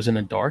hope glows in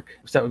the dark,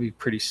 because that would be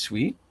pretty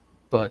sweet.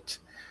 But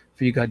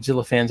for you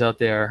Godzilla fans out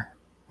there,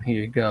 here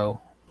you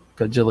go.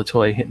 Godzilla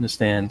toy hitting the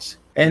stands.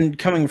 And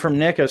coming from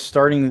NECA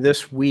starting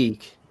this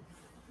week,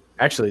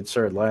 actually, it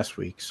started last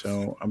week,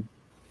 so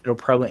it'll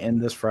probably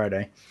end this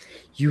Friday.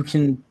 You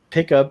can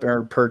pick up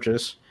or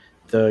purchase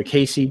the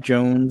Casey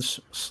Jones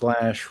 /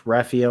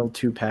 Raphael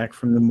 2-pack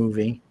from the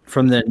movie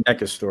from the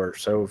NECA store.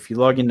 So if you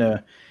log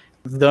into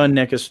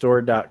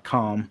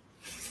thenecastore.com,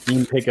 you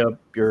can pick up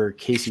your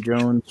Casey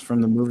Jones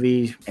from the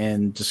movie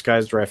and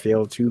Disguised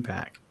Raphael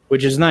 2-pack,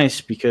 which is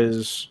nice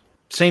because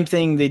same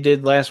thing they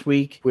did last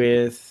week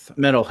with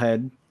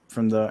Metalhead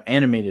from the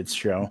animated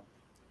show.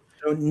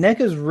 So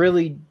NECA's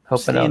really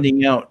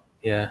standing out.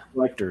 Yeah.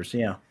 Collectors,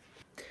 yeah.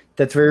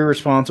 That's very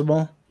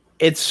responsible.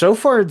 So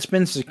far it's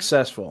been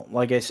successful.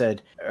 Like I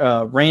said,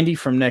 Randy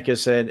from NECA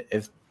said,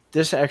 if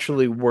this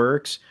actually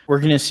works, we're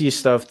going to see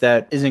stuff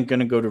that isn't going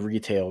to go to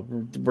retail.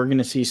 We're going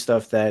to see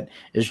stuff that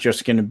is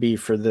just going to be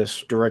for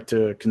this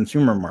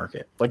direct-to-consumer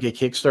market, like a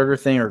Kickstarter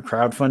thing or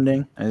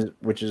crowdfunding,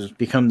 which has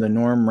become the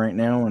norm right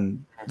now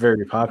and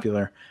very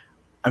popular.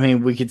 I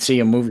mean, we could see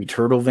a movie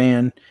Turtle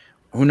Van.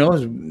 Who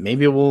knows?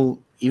 Maybe we'll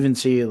even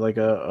see like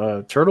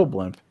a turtle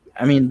blimp.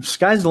 I mean,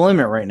 sky's the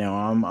limit right now.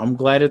 I'm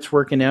glad it's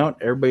working out.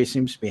 Everybody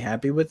seems to be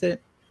happy with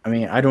it. I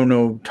mean, I don't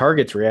know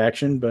Target's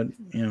reaction, but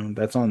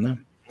that's on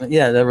them.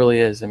 Yeah, that really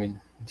is. I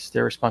mean, it's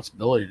their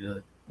responsibility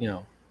to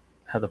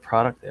have the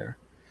product there.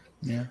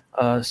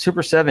 Yeah.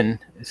 Super 7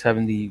 is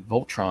having the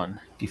Voltron,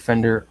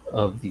 Defender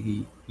of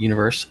the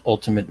Universe,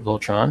 Ultimate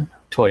Voltron,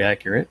 toy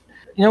accurate.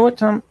 You know what,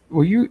 Tom?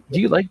 Were you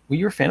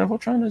a fan of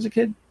Voltron as a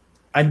kid?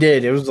 I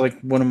did. It was like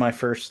one of my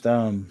first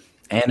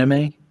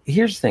anime.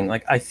 Here's the thing.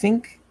 Like, I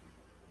think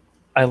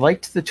I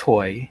liked the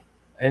toy.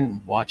 I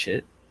didn't watch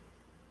it.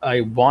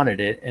 I wanted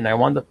it, and I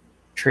wound up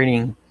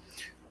trading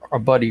our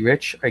buddy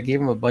Rich. I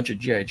gave him a bunch of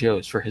G.I.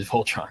 Joes for his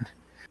Voltron.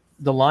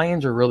 The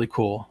lions are really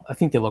cool. I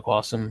think they look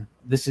awesome.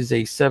 This is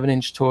a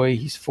 7-inch toy.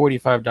 He's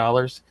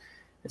 $45.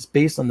 It's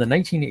based on the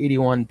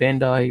 1981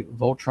 Bandai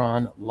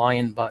Voltron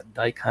Lionbot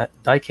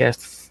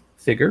diecast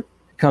figure.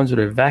 It comes with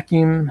a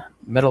vacuum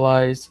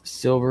metallized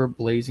silver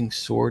blazing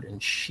sword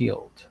and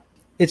shield.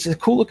 It's a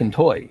cool looking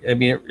toy. I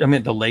mean,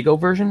 the Lego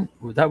version,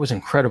 that was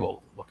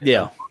incredible looking.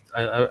 Yeah,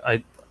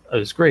 it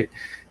was great.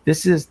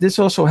 This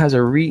also has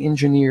a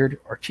re-engineered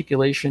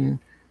articulation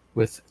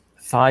with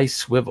thigh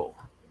swivel.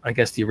 I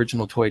guess the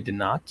original toy did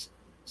not.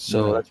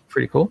 So that's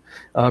pretty cool.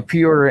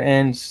 Pre-order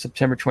ends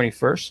September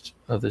 21st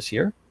of this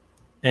year.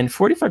 And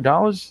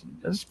 $45,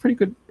 that's pretty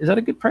good. Is that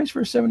a good price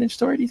for a 7-inch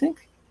toy, do you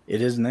think?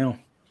 It is now.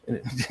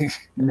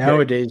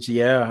 Nowadays,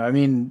 yeah. I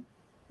mean,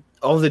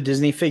 all the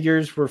Disney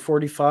figures were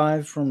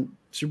 $45 from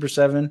Super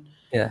 7.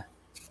 Yeah.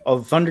 All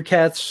the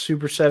Thundercats,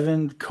 Super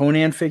 7,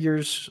 Conan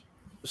figures,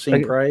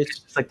 same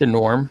price. It's like the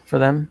norm for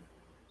them.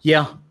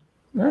 Yeah. All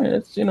right.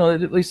 It's,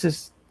 at least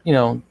it's,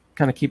 kind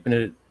of keeping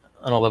it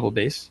on a level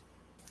base.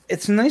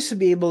 It's nice to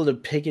be able to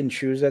pick and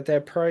choose at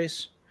that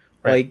price.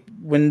 Right. Like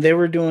when they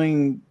were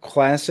doing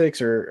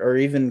classics or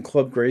even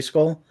Club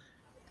Grayskull,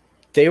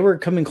 they were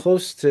coming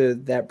close to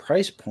that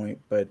price point,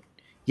 but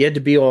you had to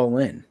be all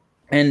in.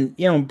 And,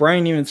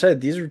 Brian even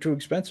said these are too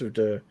expensive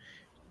to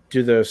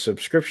do the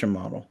subscription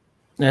model.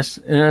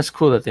 That's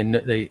cool that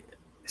they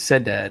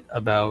said that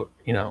about,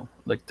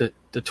 like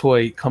the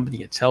toy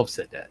company itself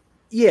said that.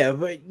 Yeah,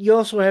 but you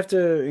also have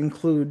to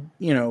include,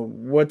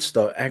 what's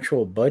the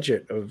actual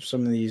budget of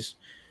some of these,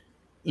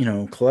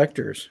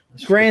 collectors.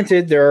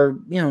 Granted, there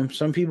are,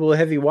 some people with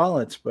heavy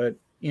wallets, but,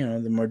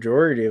 the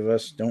majority of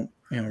us don't,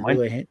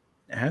 really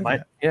have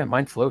that. Yeah,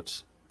 mine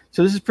floats.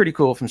 So this is pretty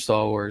cool from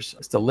Star Wars.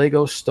 It's the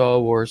Lego Star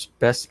Wars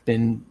Best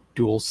Bin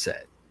Duel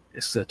Set.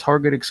 It's a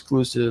Target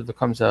exclusive that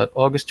comes out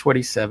August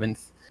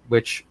 27th,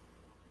 which,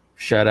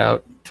 shout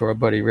out to our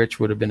buddy Rich,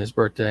 would have been his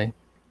birthday.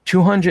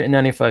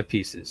 295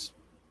 pieces.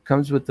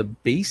 Comes with the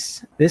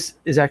base. This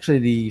is actually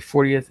the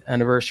 40th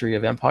anniversary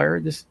of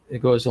Empire.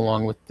 It goes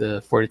along with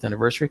the 40th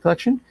anniversary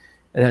collection.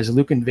 It has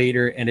Luke and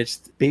Vader, and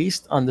it's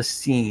based on the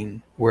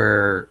scene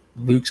where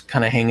Luke's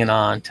kind of hanging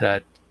on to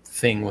that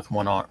thing with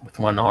one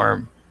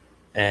arm.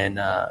 And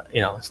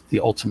it's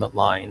the ultimate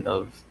line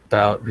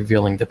about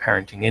revealing the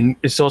parenting, and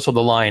it's also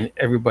the line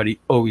everybody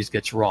always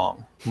gets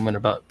wrong when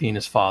about being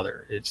his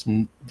father.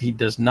 He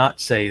does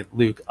not say,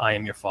 "Luke, I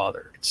am your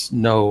father." It's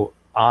 "No,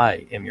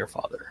 I am your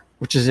father,"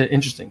 which is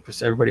interesting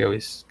because everybody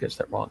always gets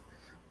that wrong.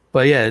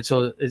 But yeah,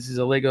 so this is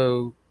a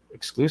Lego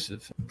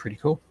exclusive. Pretty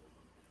cool.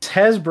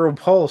 Hasbro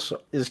Pulse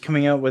is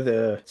coming out with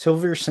a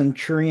Silver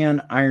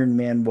Centurion Iron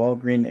Man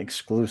Walgreens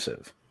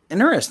exclusive.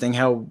 Interesting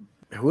how.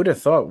 Who would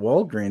have thought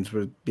Walgreens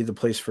would be the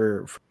place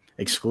for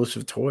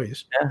exclusive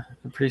toys? Yeah,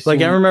 pretty soon.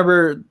 Like I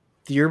remember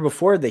the year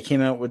before they came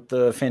out with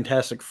the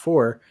Fantastic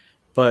Four,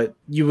 but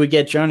you would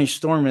get Johnny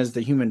Storm as the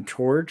Human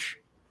Torch,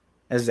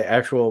 as the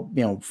actual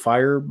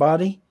fire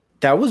body.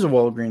 That was a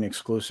Walgreens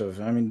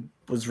exclusive. I mean,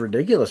 it was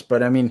ridiculous,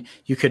 but I mean,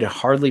 you could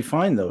hardly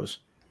find those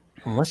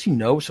unless it's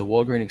a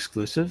Walgreens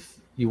exclusive.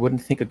 You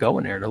wouldn't think of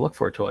going there to look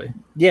for a toy.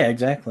 Yeah,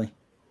 exactly.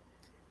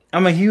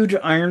 I'm a huge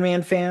Iron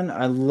Man fan.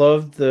 I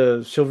love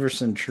the Silver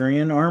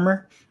Centurion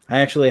armor. I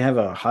actually have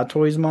a Hot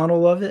Toys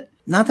model of it.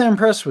 Not that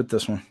impressed with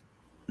this one.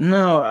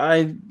 No,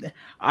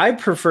 I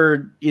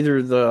preferred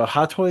either the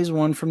Hot Toys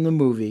one from the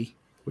movie,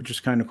 which is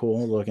kind of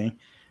cool looking,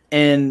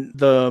 and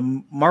the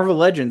Marvel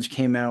Legends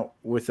came out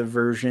with a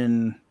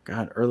version,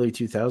 early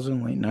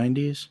 2000s, late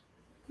 90s.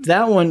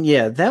 That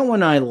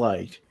one I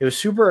liked. It was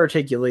super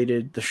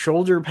articulated. The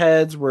shoulder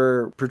pads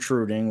were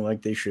protruding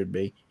like they should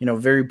be.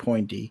 Very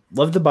pointy.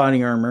 Loved the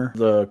body armor,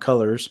 the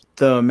colors.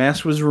 The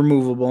mask was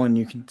removable and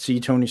you can see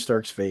Tony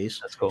Stark's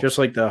face. That's cool. Just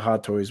like the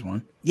Hot Toys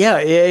one. Yeah,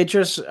 it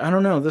just, I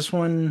don't know. This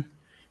one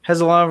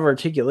has a lot of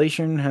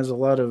articulation, has a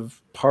lot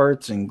of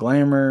parts and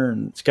glamour,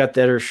 and it's got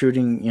that are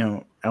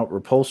shooting, out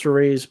repulsor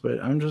rays, but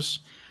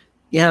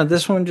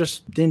this one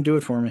just didn't do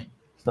it for me.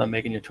 It's not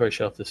making your toy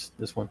shelf,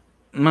 this one.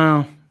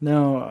 No.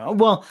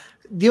 Well,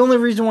 the only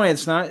reason why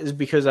it's not is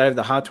because I have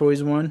the Hot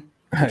Toys one,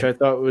 which I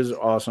thought was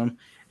awesome,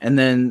 and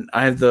then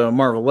I have the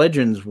Marvel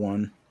Legends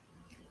one.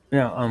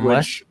 Yeah,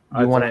 unless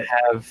you want to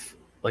have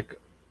like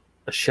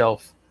a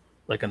shelf,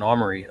 like an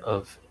armory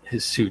of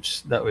his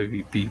suits, that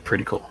would be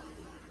pretty cool.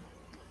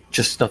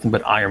 Just nothing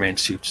but Iron Man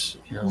suits.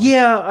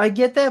 Yeah, I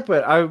get that,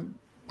 but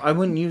I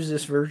wouldn't use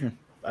this version.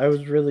 I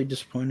was really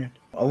disappointed.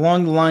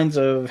 Along the lines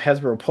of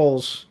Hasbro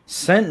Pulse,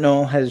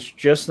 Sentinel has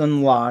just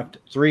unlocked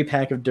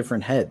 3-pack of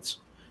different heads.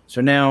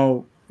 So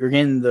now you're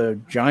getting the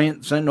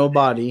giant Sentinel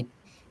body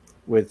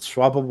with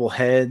swappable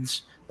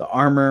heads, the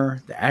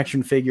armor, the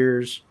action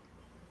figures.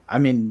 I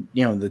mean,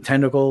 the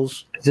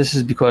tentacles. This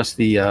is because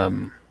the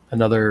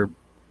another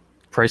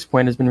price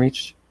point has been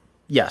reached?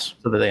 Yes.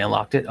 So that they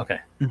unlocked it? Okay.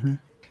 Mm-hmm.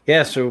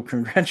 Yeah, so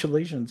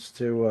congratulations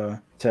to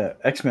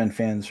X-Men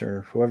fans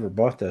or whoever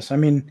bought this. I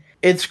mean,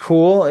 it's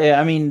cool.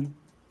 I mean,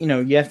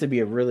 you have to be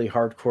a really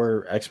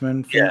hardcore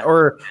X-Men fan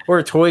or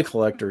a toy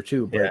collector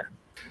too. But. Yeah.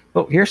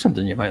 Oh, here's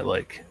something you might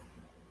like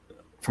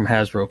from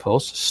Hasbro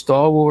Pulse.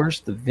 Star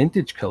Wars, the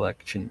Vintage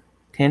Collection,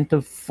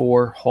 Tantive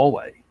 4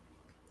 Hallway.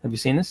 Have you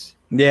seen this?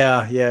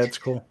 Yeah, it's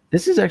cool.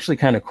 This is actually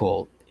kind of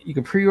cool. You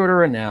can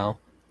pre-order it now.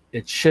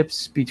 It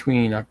ships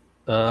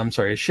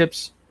it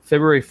ships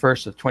February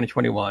 1st of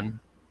 2021.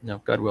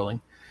 God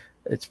willing.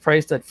 It's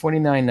priced at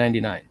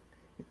 $49.99.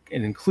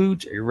 It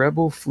includes a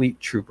Rebel Fleet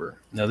Trooper.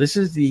 Now, this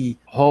is the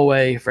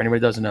hallway, for anybody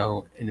who doesn't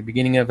know, in the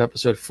beginning of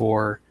Episode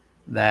 4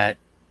 that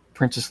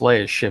Princess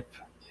Leia's ship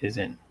is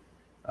in.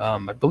 I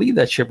believe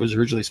that ship was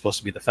originally supposed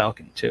to be the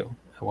Falcon, too,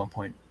 at one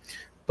point.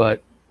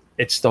 But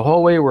It's the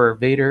hallway where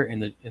Vader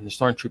and the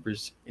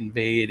stormtroopers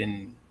invade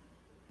and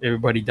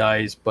everybody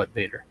dies but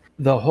Vader.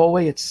 The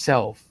hallway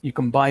itself, you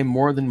can buy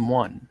more than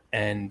one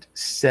and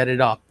set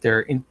it up.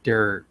 They're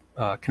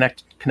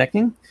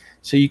connecting,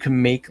 so you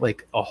can make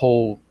like a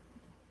whole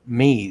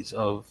maze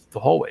of the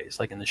hallways,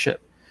 like in the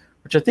ship,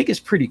 which I think is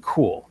pretty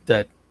cool.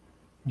 That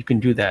you can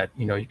do that.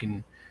 You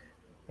can,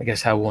 I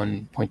guess, have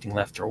one pointing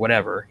left or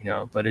whatever.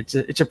 But it's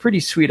a pretty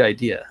sweet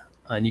idea,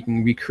 and you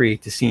can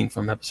recreate the scene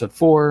from Episode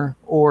 4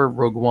 or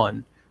Rogue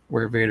One,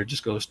 where Vader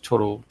just goes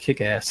total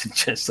kick ass and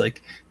just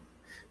like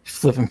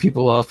flipping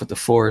people off with the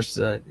Force.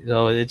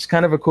 It's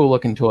kind of a cool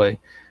looking toy.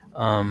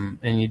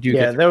 And you do.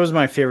 Yeah, that was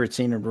my favorite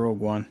scene in Rogue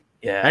One.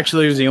 Yeah,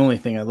 actually, it was the only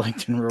thing I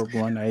liked in Rogue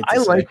One. I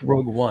like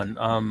Rogue One.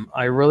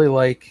 I really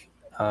like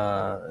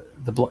I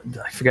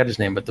forgot his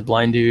name, but the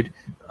blind dude.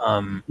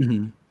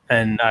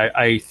 And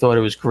I thought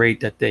it was great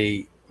that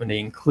when they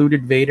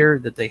included Vader,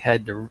 that they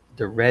had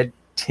the red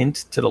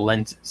tint to the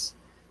lenses.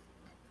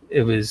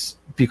 It was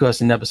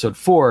because in Episode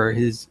 4,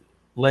 his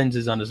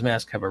lenses on his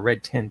mask have a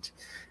red tint,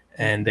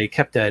 and they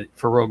kept that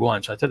for Rogue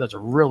One. So I thought that's a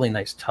really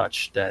nice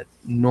touch that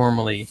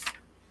normally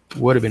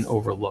would have been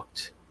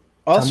overlooked.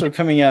 Also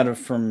coming out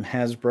from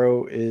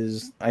Hasbro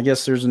is, I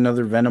guess there's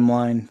another Venom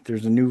line.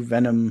 There's a new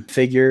Venom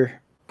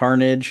figure,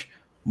 Carnage,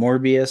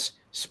 Morbius,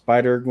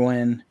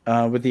 Spider-Gwen.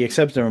 With the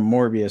exception of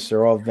Morbius,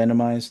 they're all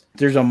Venomized.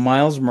 There's a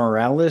Miles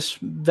Morales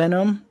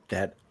Venom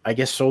that I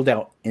guess sold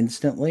out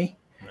instantly.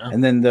 Yeah.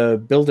 And then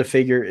the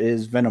Build-A-Figure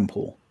is Venom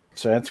Pool.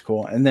 So that's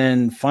cool. And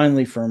then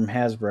finally from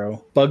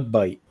Hasbro, Bug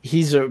Bite.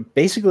 He's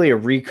basically a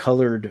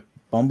recolored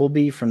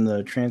Bumblebee from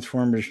the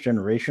Transformers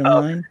Generation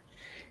line.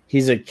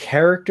 He's a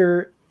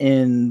character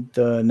in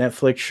the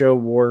Netflix show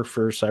War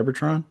for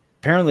Cybertron.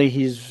 Apparently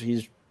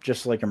he's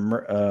just like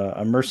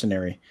a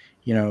mercenary,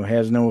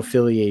 has no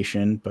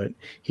affiliation, but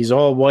he's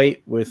all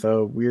white with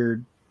a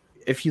weird,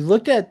 if you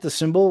looked at the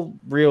symbol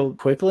real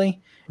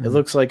quickly, it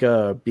looks like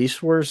a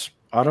Beast Wars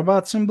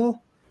Autobot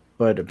symbol,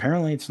 but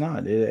apparently it's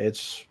not.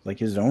 It's like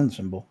his own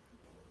symbol.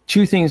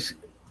 Two things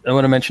I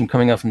want to mention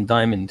coming out from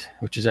Diamond,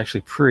 which is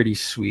actually pretty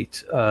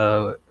sweet.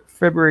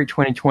 February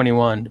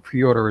 2021, the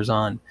pre-order is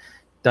on.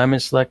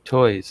 Diamond Select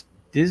Toys.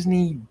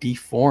 Disney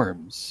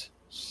Deforms.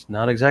 It's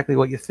not exactly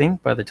what you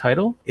think by the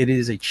title. It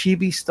is a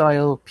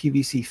chibi-style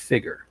PVC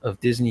figure of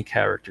Disney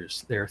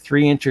characters. They're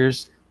 3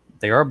 inches.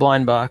 They are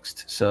blind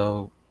boxed,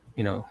 so,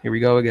 here we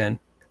go again.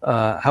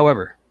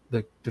 However,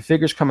 the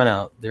figures coming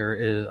out, there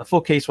is a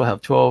full case will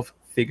have 12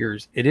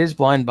 figures. It is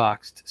blind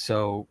boxed,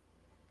 so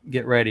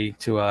get ready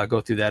to go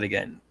through that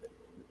again.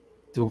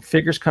 The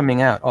figures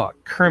coming out,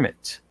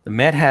 Kermit, the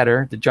Mad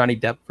Hatter, the Johnny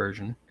Depp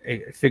version, a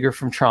figure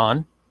from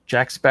Tron,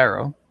 Jack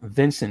Sparrow,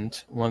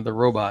 Vincent, one of the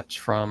robots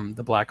from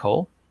the Black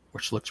Hole,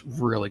 which looks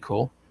really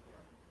cool.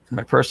 And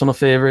my personal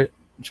favorite,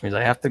 which means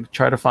I have to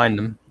try to find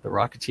him, the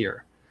Rocketeer.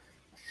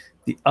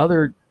 The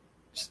other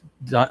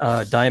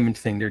diamond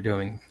thing they're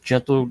doing,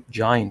 Gentle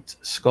Giant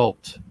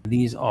Sculpt.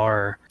 These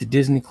are the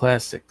Disney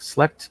Classic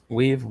Select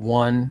Wave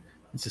 1.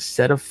 It's a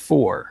set of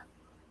 4.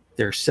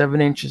 They're 7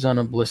 inches on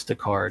a blister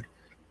card.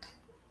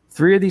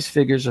 3 of these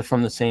figures are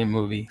from the same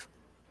movie.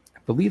 I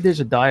believe there's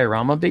a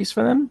diorama base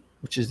for them,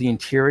 which is the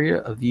interior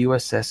of the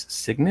USS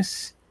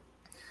Cygnus.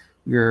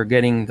 We're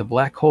getting the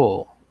Black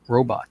Hole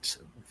robots,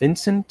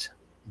 Vincent,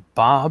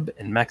 Bob,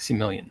 and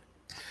Maximilian.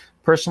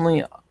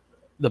 Personally,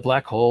 the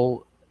Black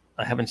Hole,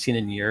 I haven't seen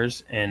in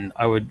years, and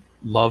I would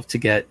love to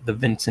get the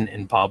Vincent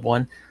and Bob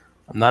one.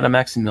 I'm not a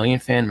Maximilian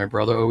fan. My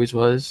brother always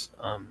was.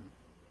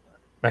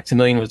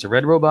 Maximilian was the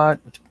red robot.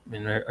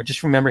 And I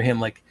just remember him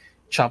like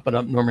chopping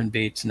up Norman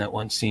Bates in that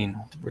one scene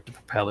with the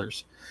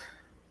propellers.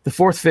 The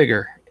 4th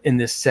figure in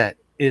this set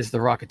is the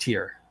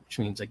Rocketeer, which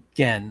means,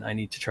 again, I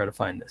need to try to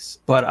find this.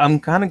 But I'm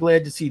kind of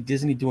glad to see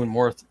Disney doing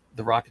more with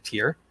the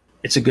Rocketeer.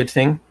 It's a good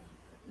thing.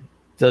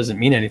 Doesn't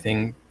mean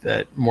anything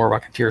that more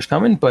Rocketeers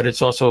coming, but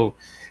it's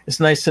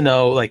nice to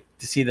know,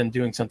 to see them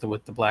doing something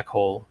with the Black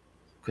Hole,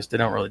 because they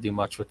don't really do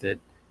much with it,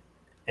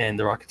 and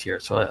the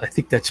Rocketeer. So I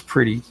think that's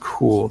pretty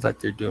cool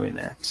that they're doing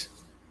that.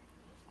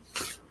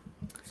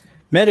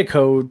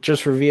 Medico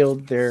just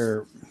revealed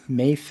their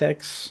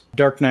Mafex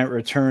Dark Knight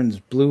Returns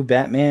Blue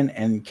Batman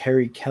and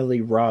Carrie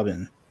Kelly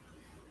Robin.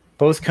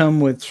 Both come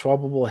with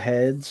swappable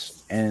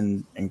heads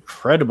and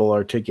incredible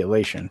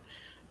articulation.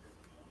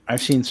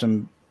 I've seen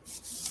some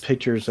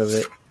pictures of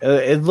it.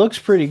 It looks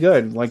pretty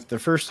good. Like the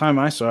first time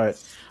I saw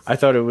it, I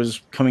thought it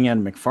was coming out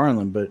of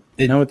McFarlane, but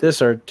with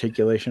this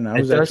articulation, I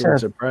was actually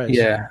surprised.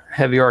 Yeah,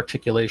 heavy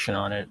articulation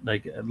on it.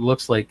 It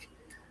looks like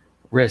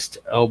wrist,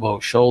 elbow,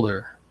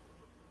 shoulder,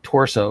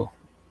 torso,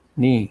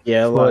 knee.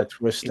 Yeah, a lot of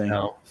twisting.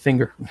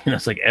 Finger.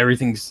 It's like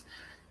everything.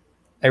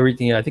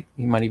 I think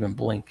you might even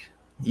blink.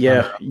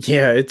 Yeah,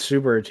 it's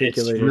super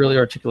articulated. It's really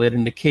articulated.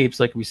 And the capes,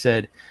 like we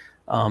said,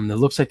 it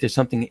looks like there's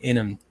something in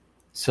them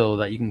so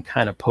that you can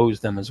kind of pose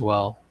them as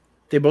well.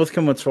 They both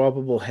come with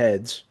swappable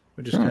heads,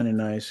 which is kind of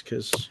nice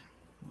because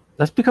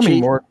that's becoming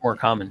more and more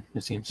common,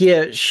 it seems.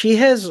 Yeah, she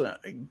has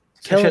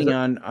Kelly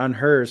on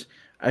hers.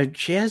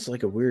 She has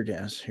like a weird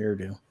ass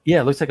hairdo.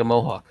 Yeah, it looks like a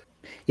mohawk.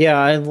 Yeah,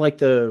 I like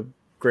the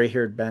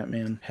gray-haired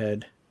Batman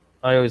head.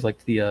 I always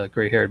liked the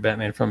gray-haired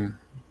Batman from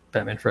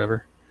Batman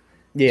Forever.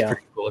 Yeah. It's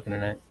pretty cool looking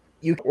tonight.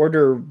 You can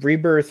order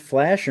Rebirth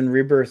Flash and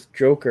Rebirth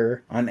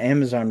Joker on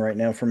Amazon right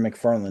now from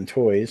McFarlane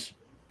Toys.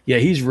 Yeah,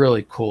 he's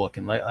really cool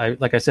looking.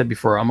 Like I said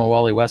before, I'm a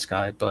Wally West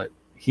guy, but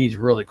he's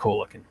really cool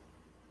looking.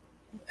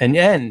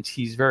 And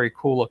he's very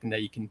cool looking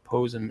that you can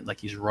pose him like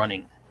he's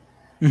running.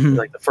 Mm-hmm.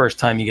 Like the first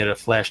time you get a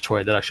Flash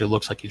toy that actually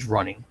looks like he's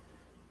running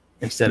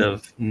instead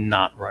of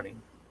not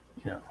running,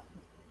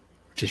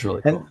 which is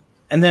really cool.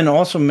 And then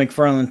also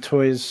McFarlane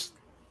Toys,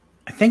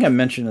 I think I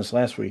mentioned this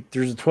last week,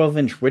 there's a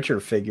 12-inch Witcher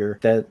figure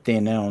that they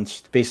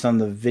announced based on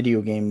the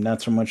video game,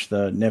 not so much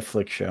the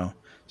Netflix show.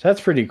 So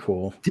that's pretty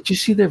cool. Did you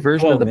see their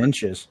version 12 of the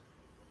inches?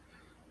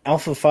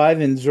 Alpha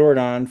 5 and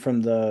Zordon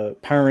from the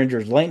Power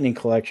Rangers Lightning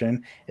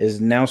Collection is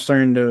now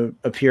starting to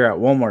appear at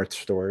Walmart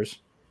stores.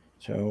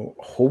 So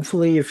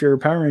hopefully if you're a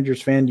Power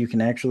Rangers fan, you can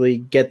actually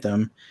get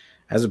them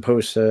as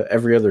opposed to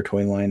every other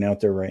toy line out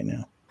there right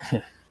now.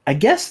 I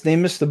guess they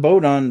missed the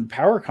boat on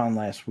PowerCon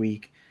last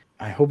week.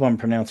 I hope I'm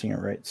pronouncing it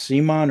right.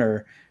 Simon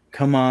or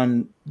Come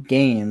On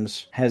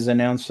Games has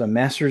announced a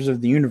Masters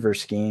of the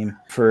Universe game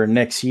for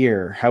next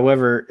year.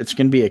 However, it's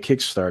going to be a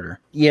Kickstarter.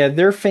 Yeah,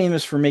 they're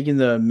famous for making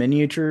the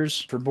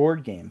miniatures for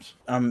board games.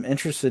 I'm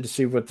interested to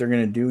see what they're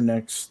going to do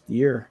next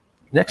year.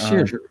 Next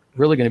year is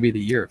really going to be the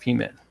year of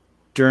He-Man.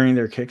 During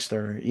their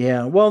Kickstarter.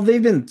 Yeah, well,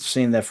 they've been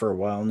saying that for a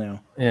while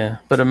now. Yeah,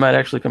 but it might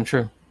actually come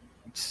true.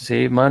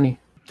 Save money.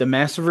 The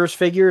Masterverse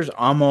figures,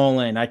 I'm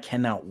all in. I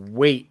cannot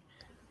wait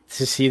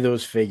to see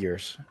those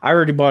figures. I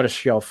already bought a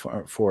shelf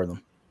for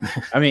them.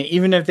 I mean,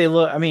 even if they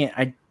look,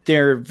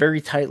 they're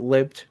very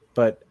tight-lipped,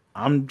 but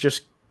I'm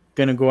just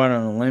going to go out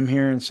on a limb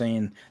here and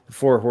saying the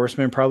Four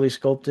Horsemen probably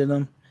sculpted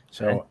them.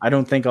 So okay. I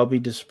don't think I'll be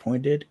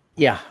disappointed.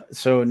 Yeah,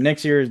 so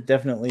next year is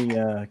definitely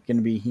going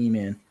to be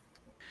He-Man.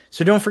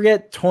 So don't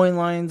forget, Toy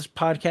Lines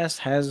Podcast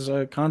has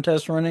a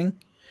contest running.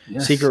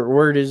 Yes. Secret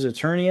word is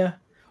Eternia.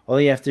 All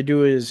you have to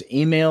do is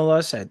email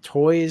us at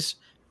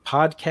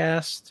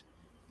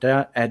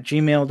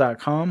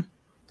toyspodcast@gmail.com.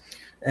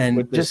 And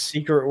with just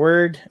secret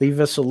word, leave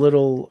us a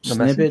little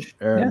snippet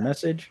or a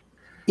message.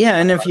 Yeah,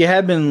 and if you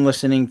have been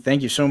listening,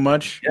 thank you so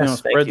much. Yes,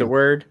 spread the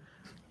word.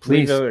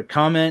 Please leave a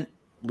comment,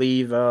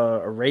 leave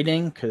a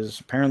rating, because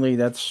apparently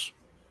that's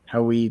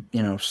how we,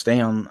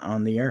 stay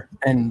on the air.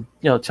 And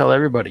tell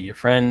everybody, your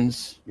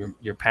friends,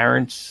 your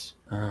parents,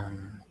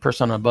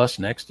 person on a bus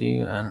next to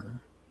you. I don't know.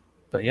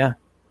 But yeah,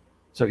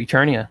 so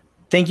Eternia.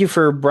 Thank you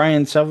for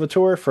Brian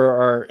Salvatore for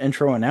our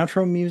intro and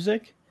outro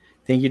music.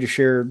 Thank you to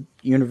Shared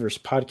Universe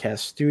Podcast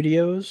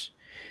Studios.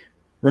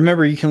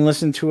 Remember, you can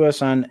listen to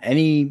us on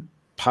any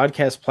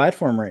podcast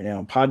platform right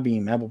now.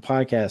 Podbeam, Apple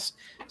Podcasts,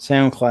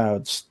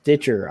 SoundCloud,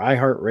 Stitcher,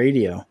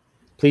 iHeartRadio.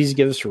 Please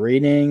give us a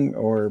rating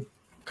or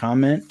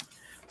comment.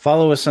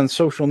 Follow us on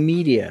social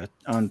media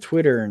on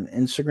Twitter and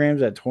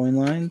Instagrams at Toy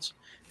Lines,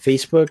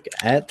 Facebook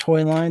at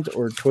Toy Lines,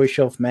 or Toy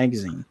Shelf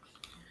Magazine.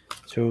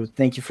 So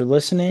thank you for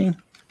listening.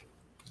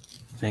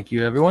 Thank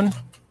you, everyone.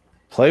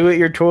 Play with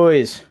your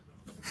toys.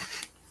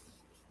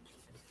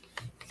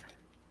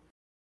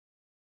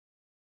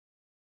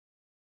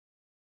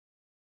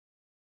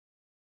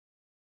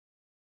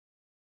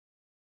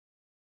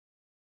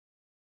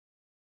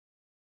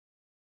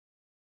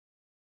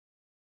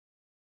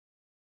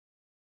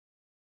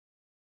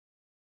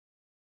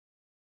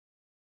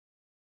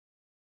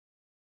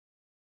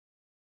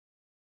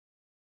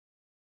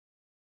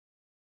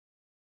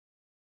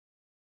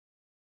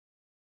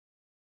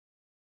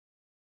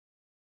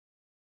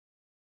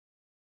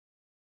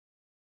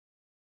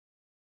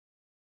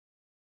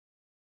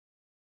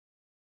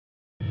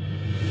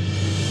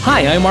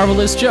 Hi, I'm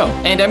Marvelous Joe.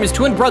 And I'm his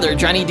twin brother,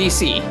 Johnny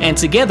DC. And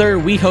together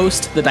we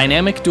host the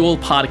Dynamic Duel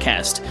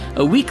Podcast,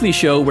 a weekly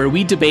show where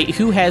we debate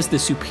who has the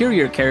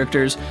superior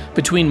characters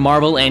between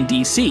Marvel and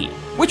DC.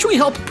 Which we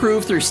help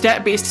prove through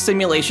stat-based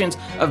simulations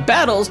of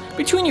battles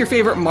between your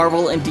favorite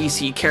Marvel and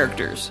DC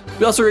characters.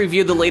 We also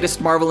review the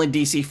latest Marvel and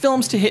DC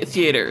films to hit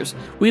theaters.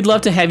 We'd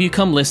love to have you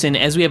come listen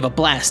as we have a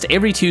blast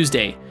every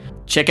Tuesday.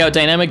 Check out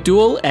Dynamic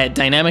Duel at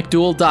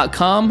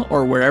dynamicduel.com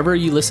or wherever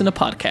you listen to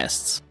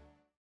podcasts.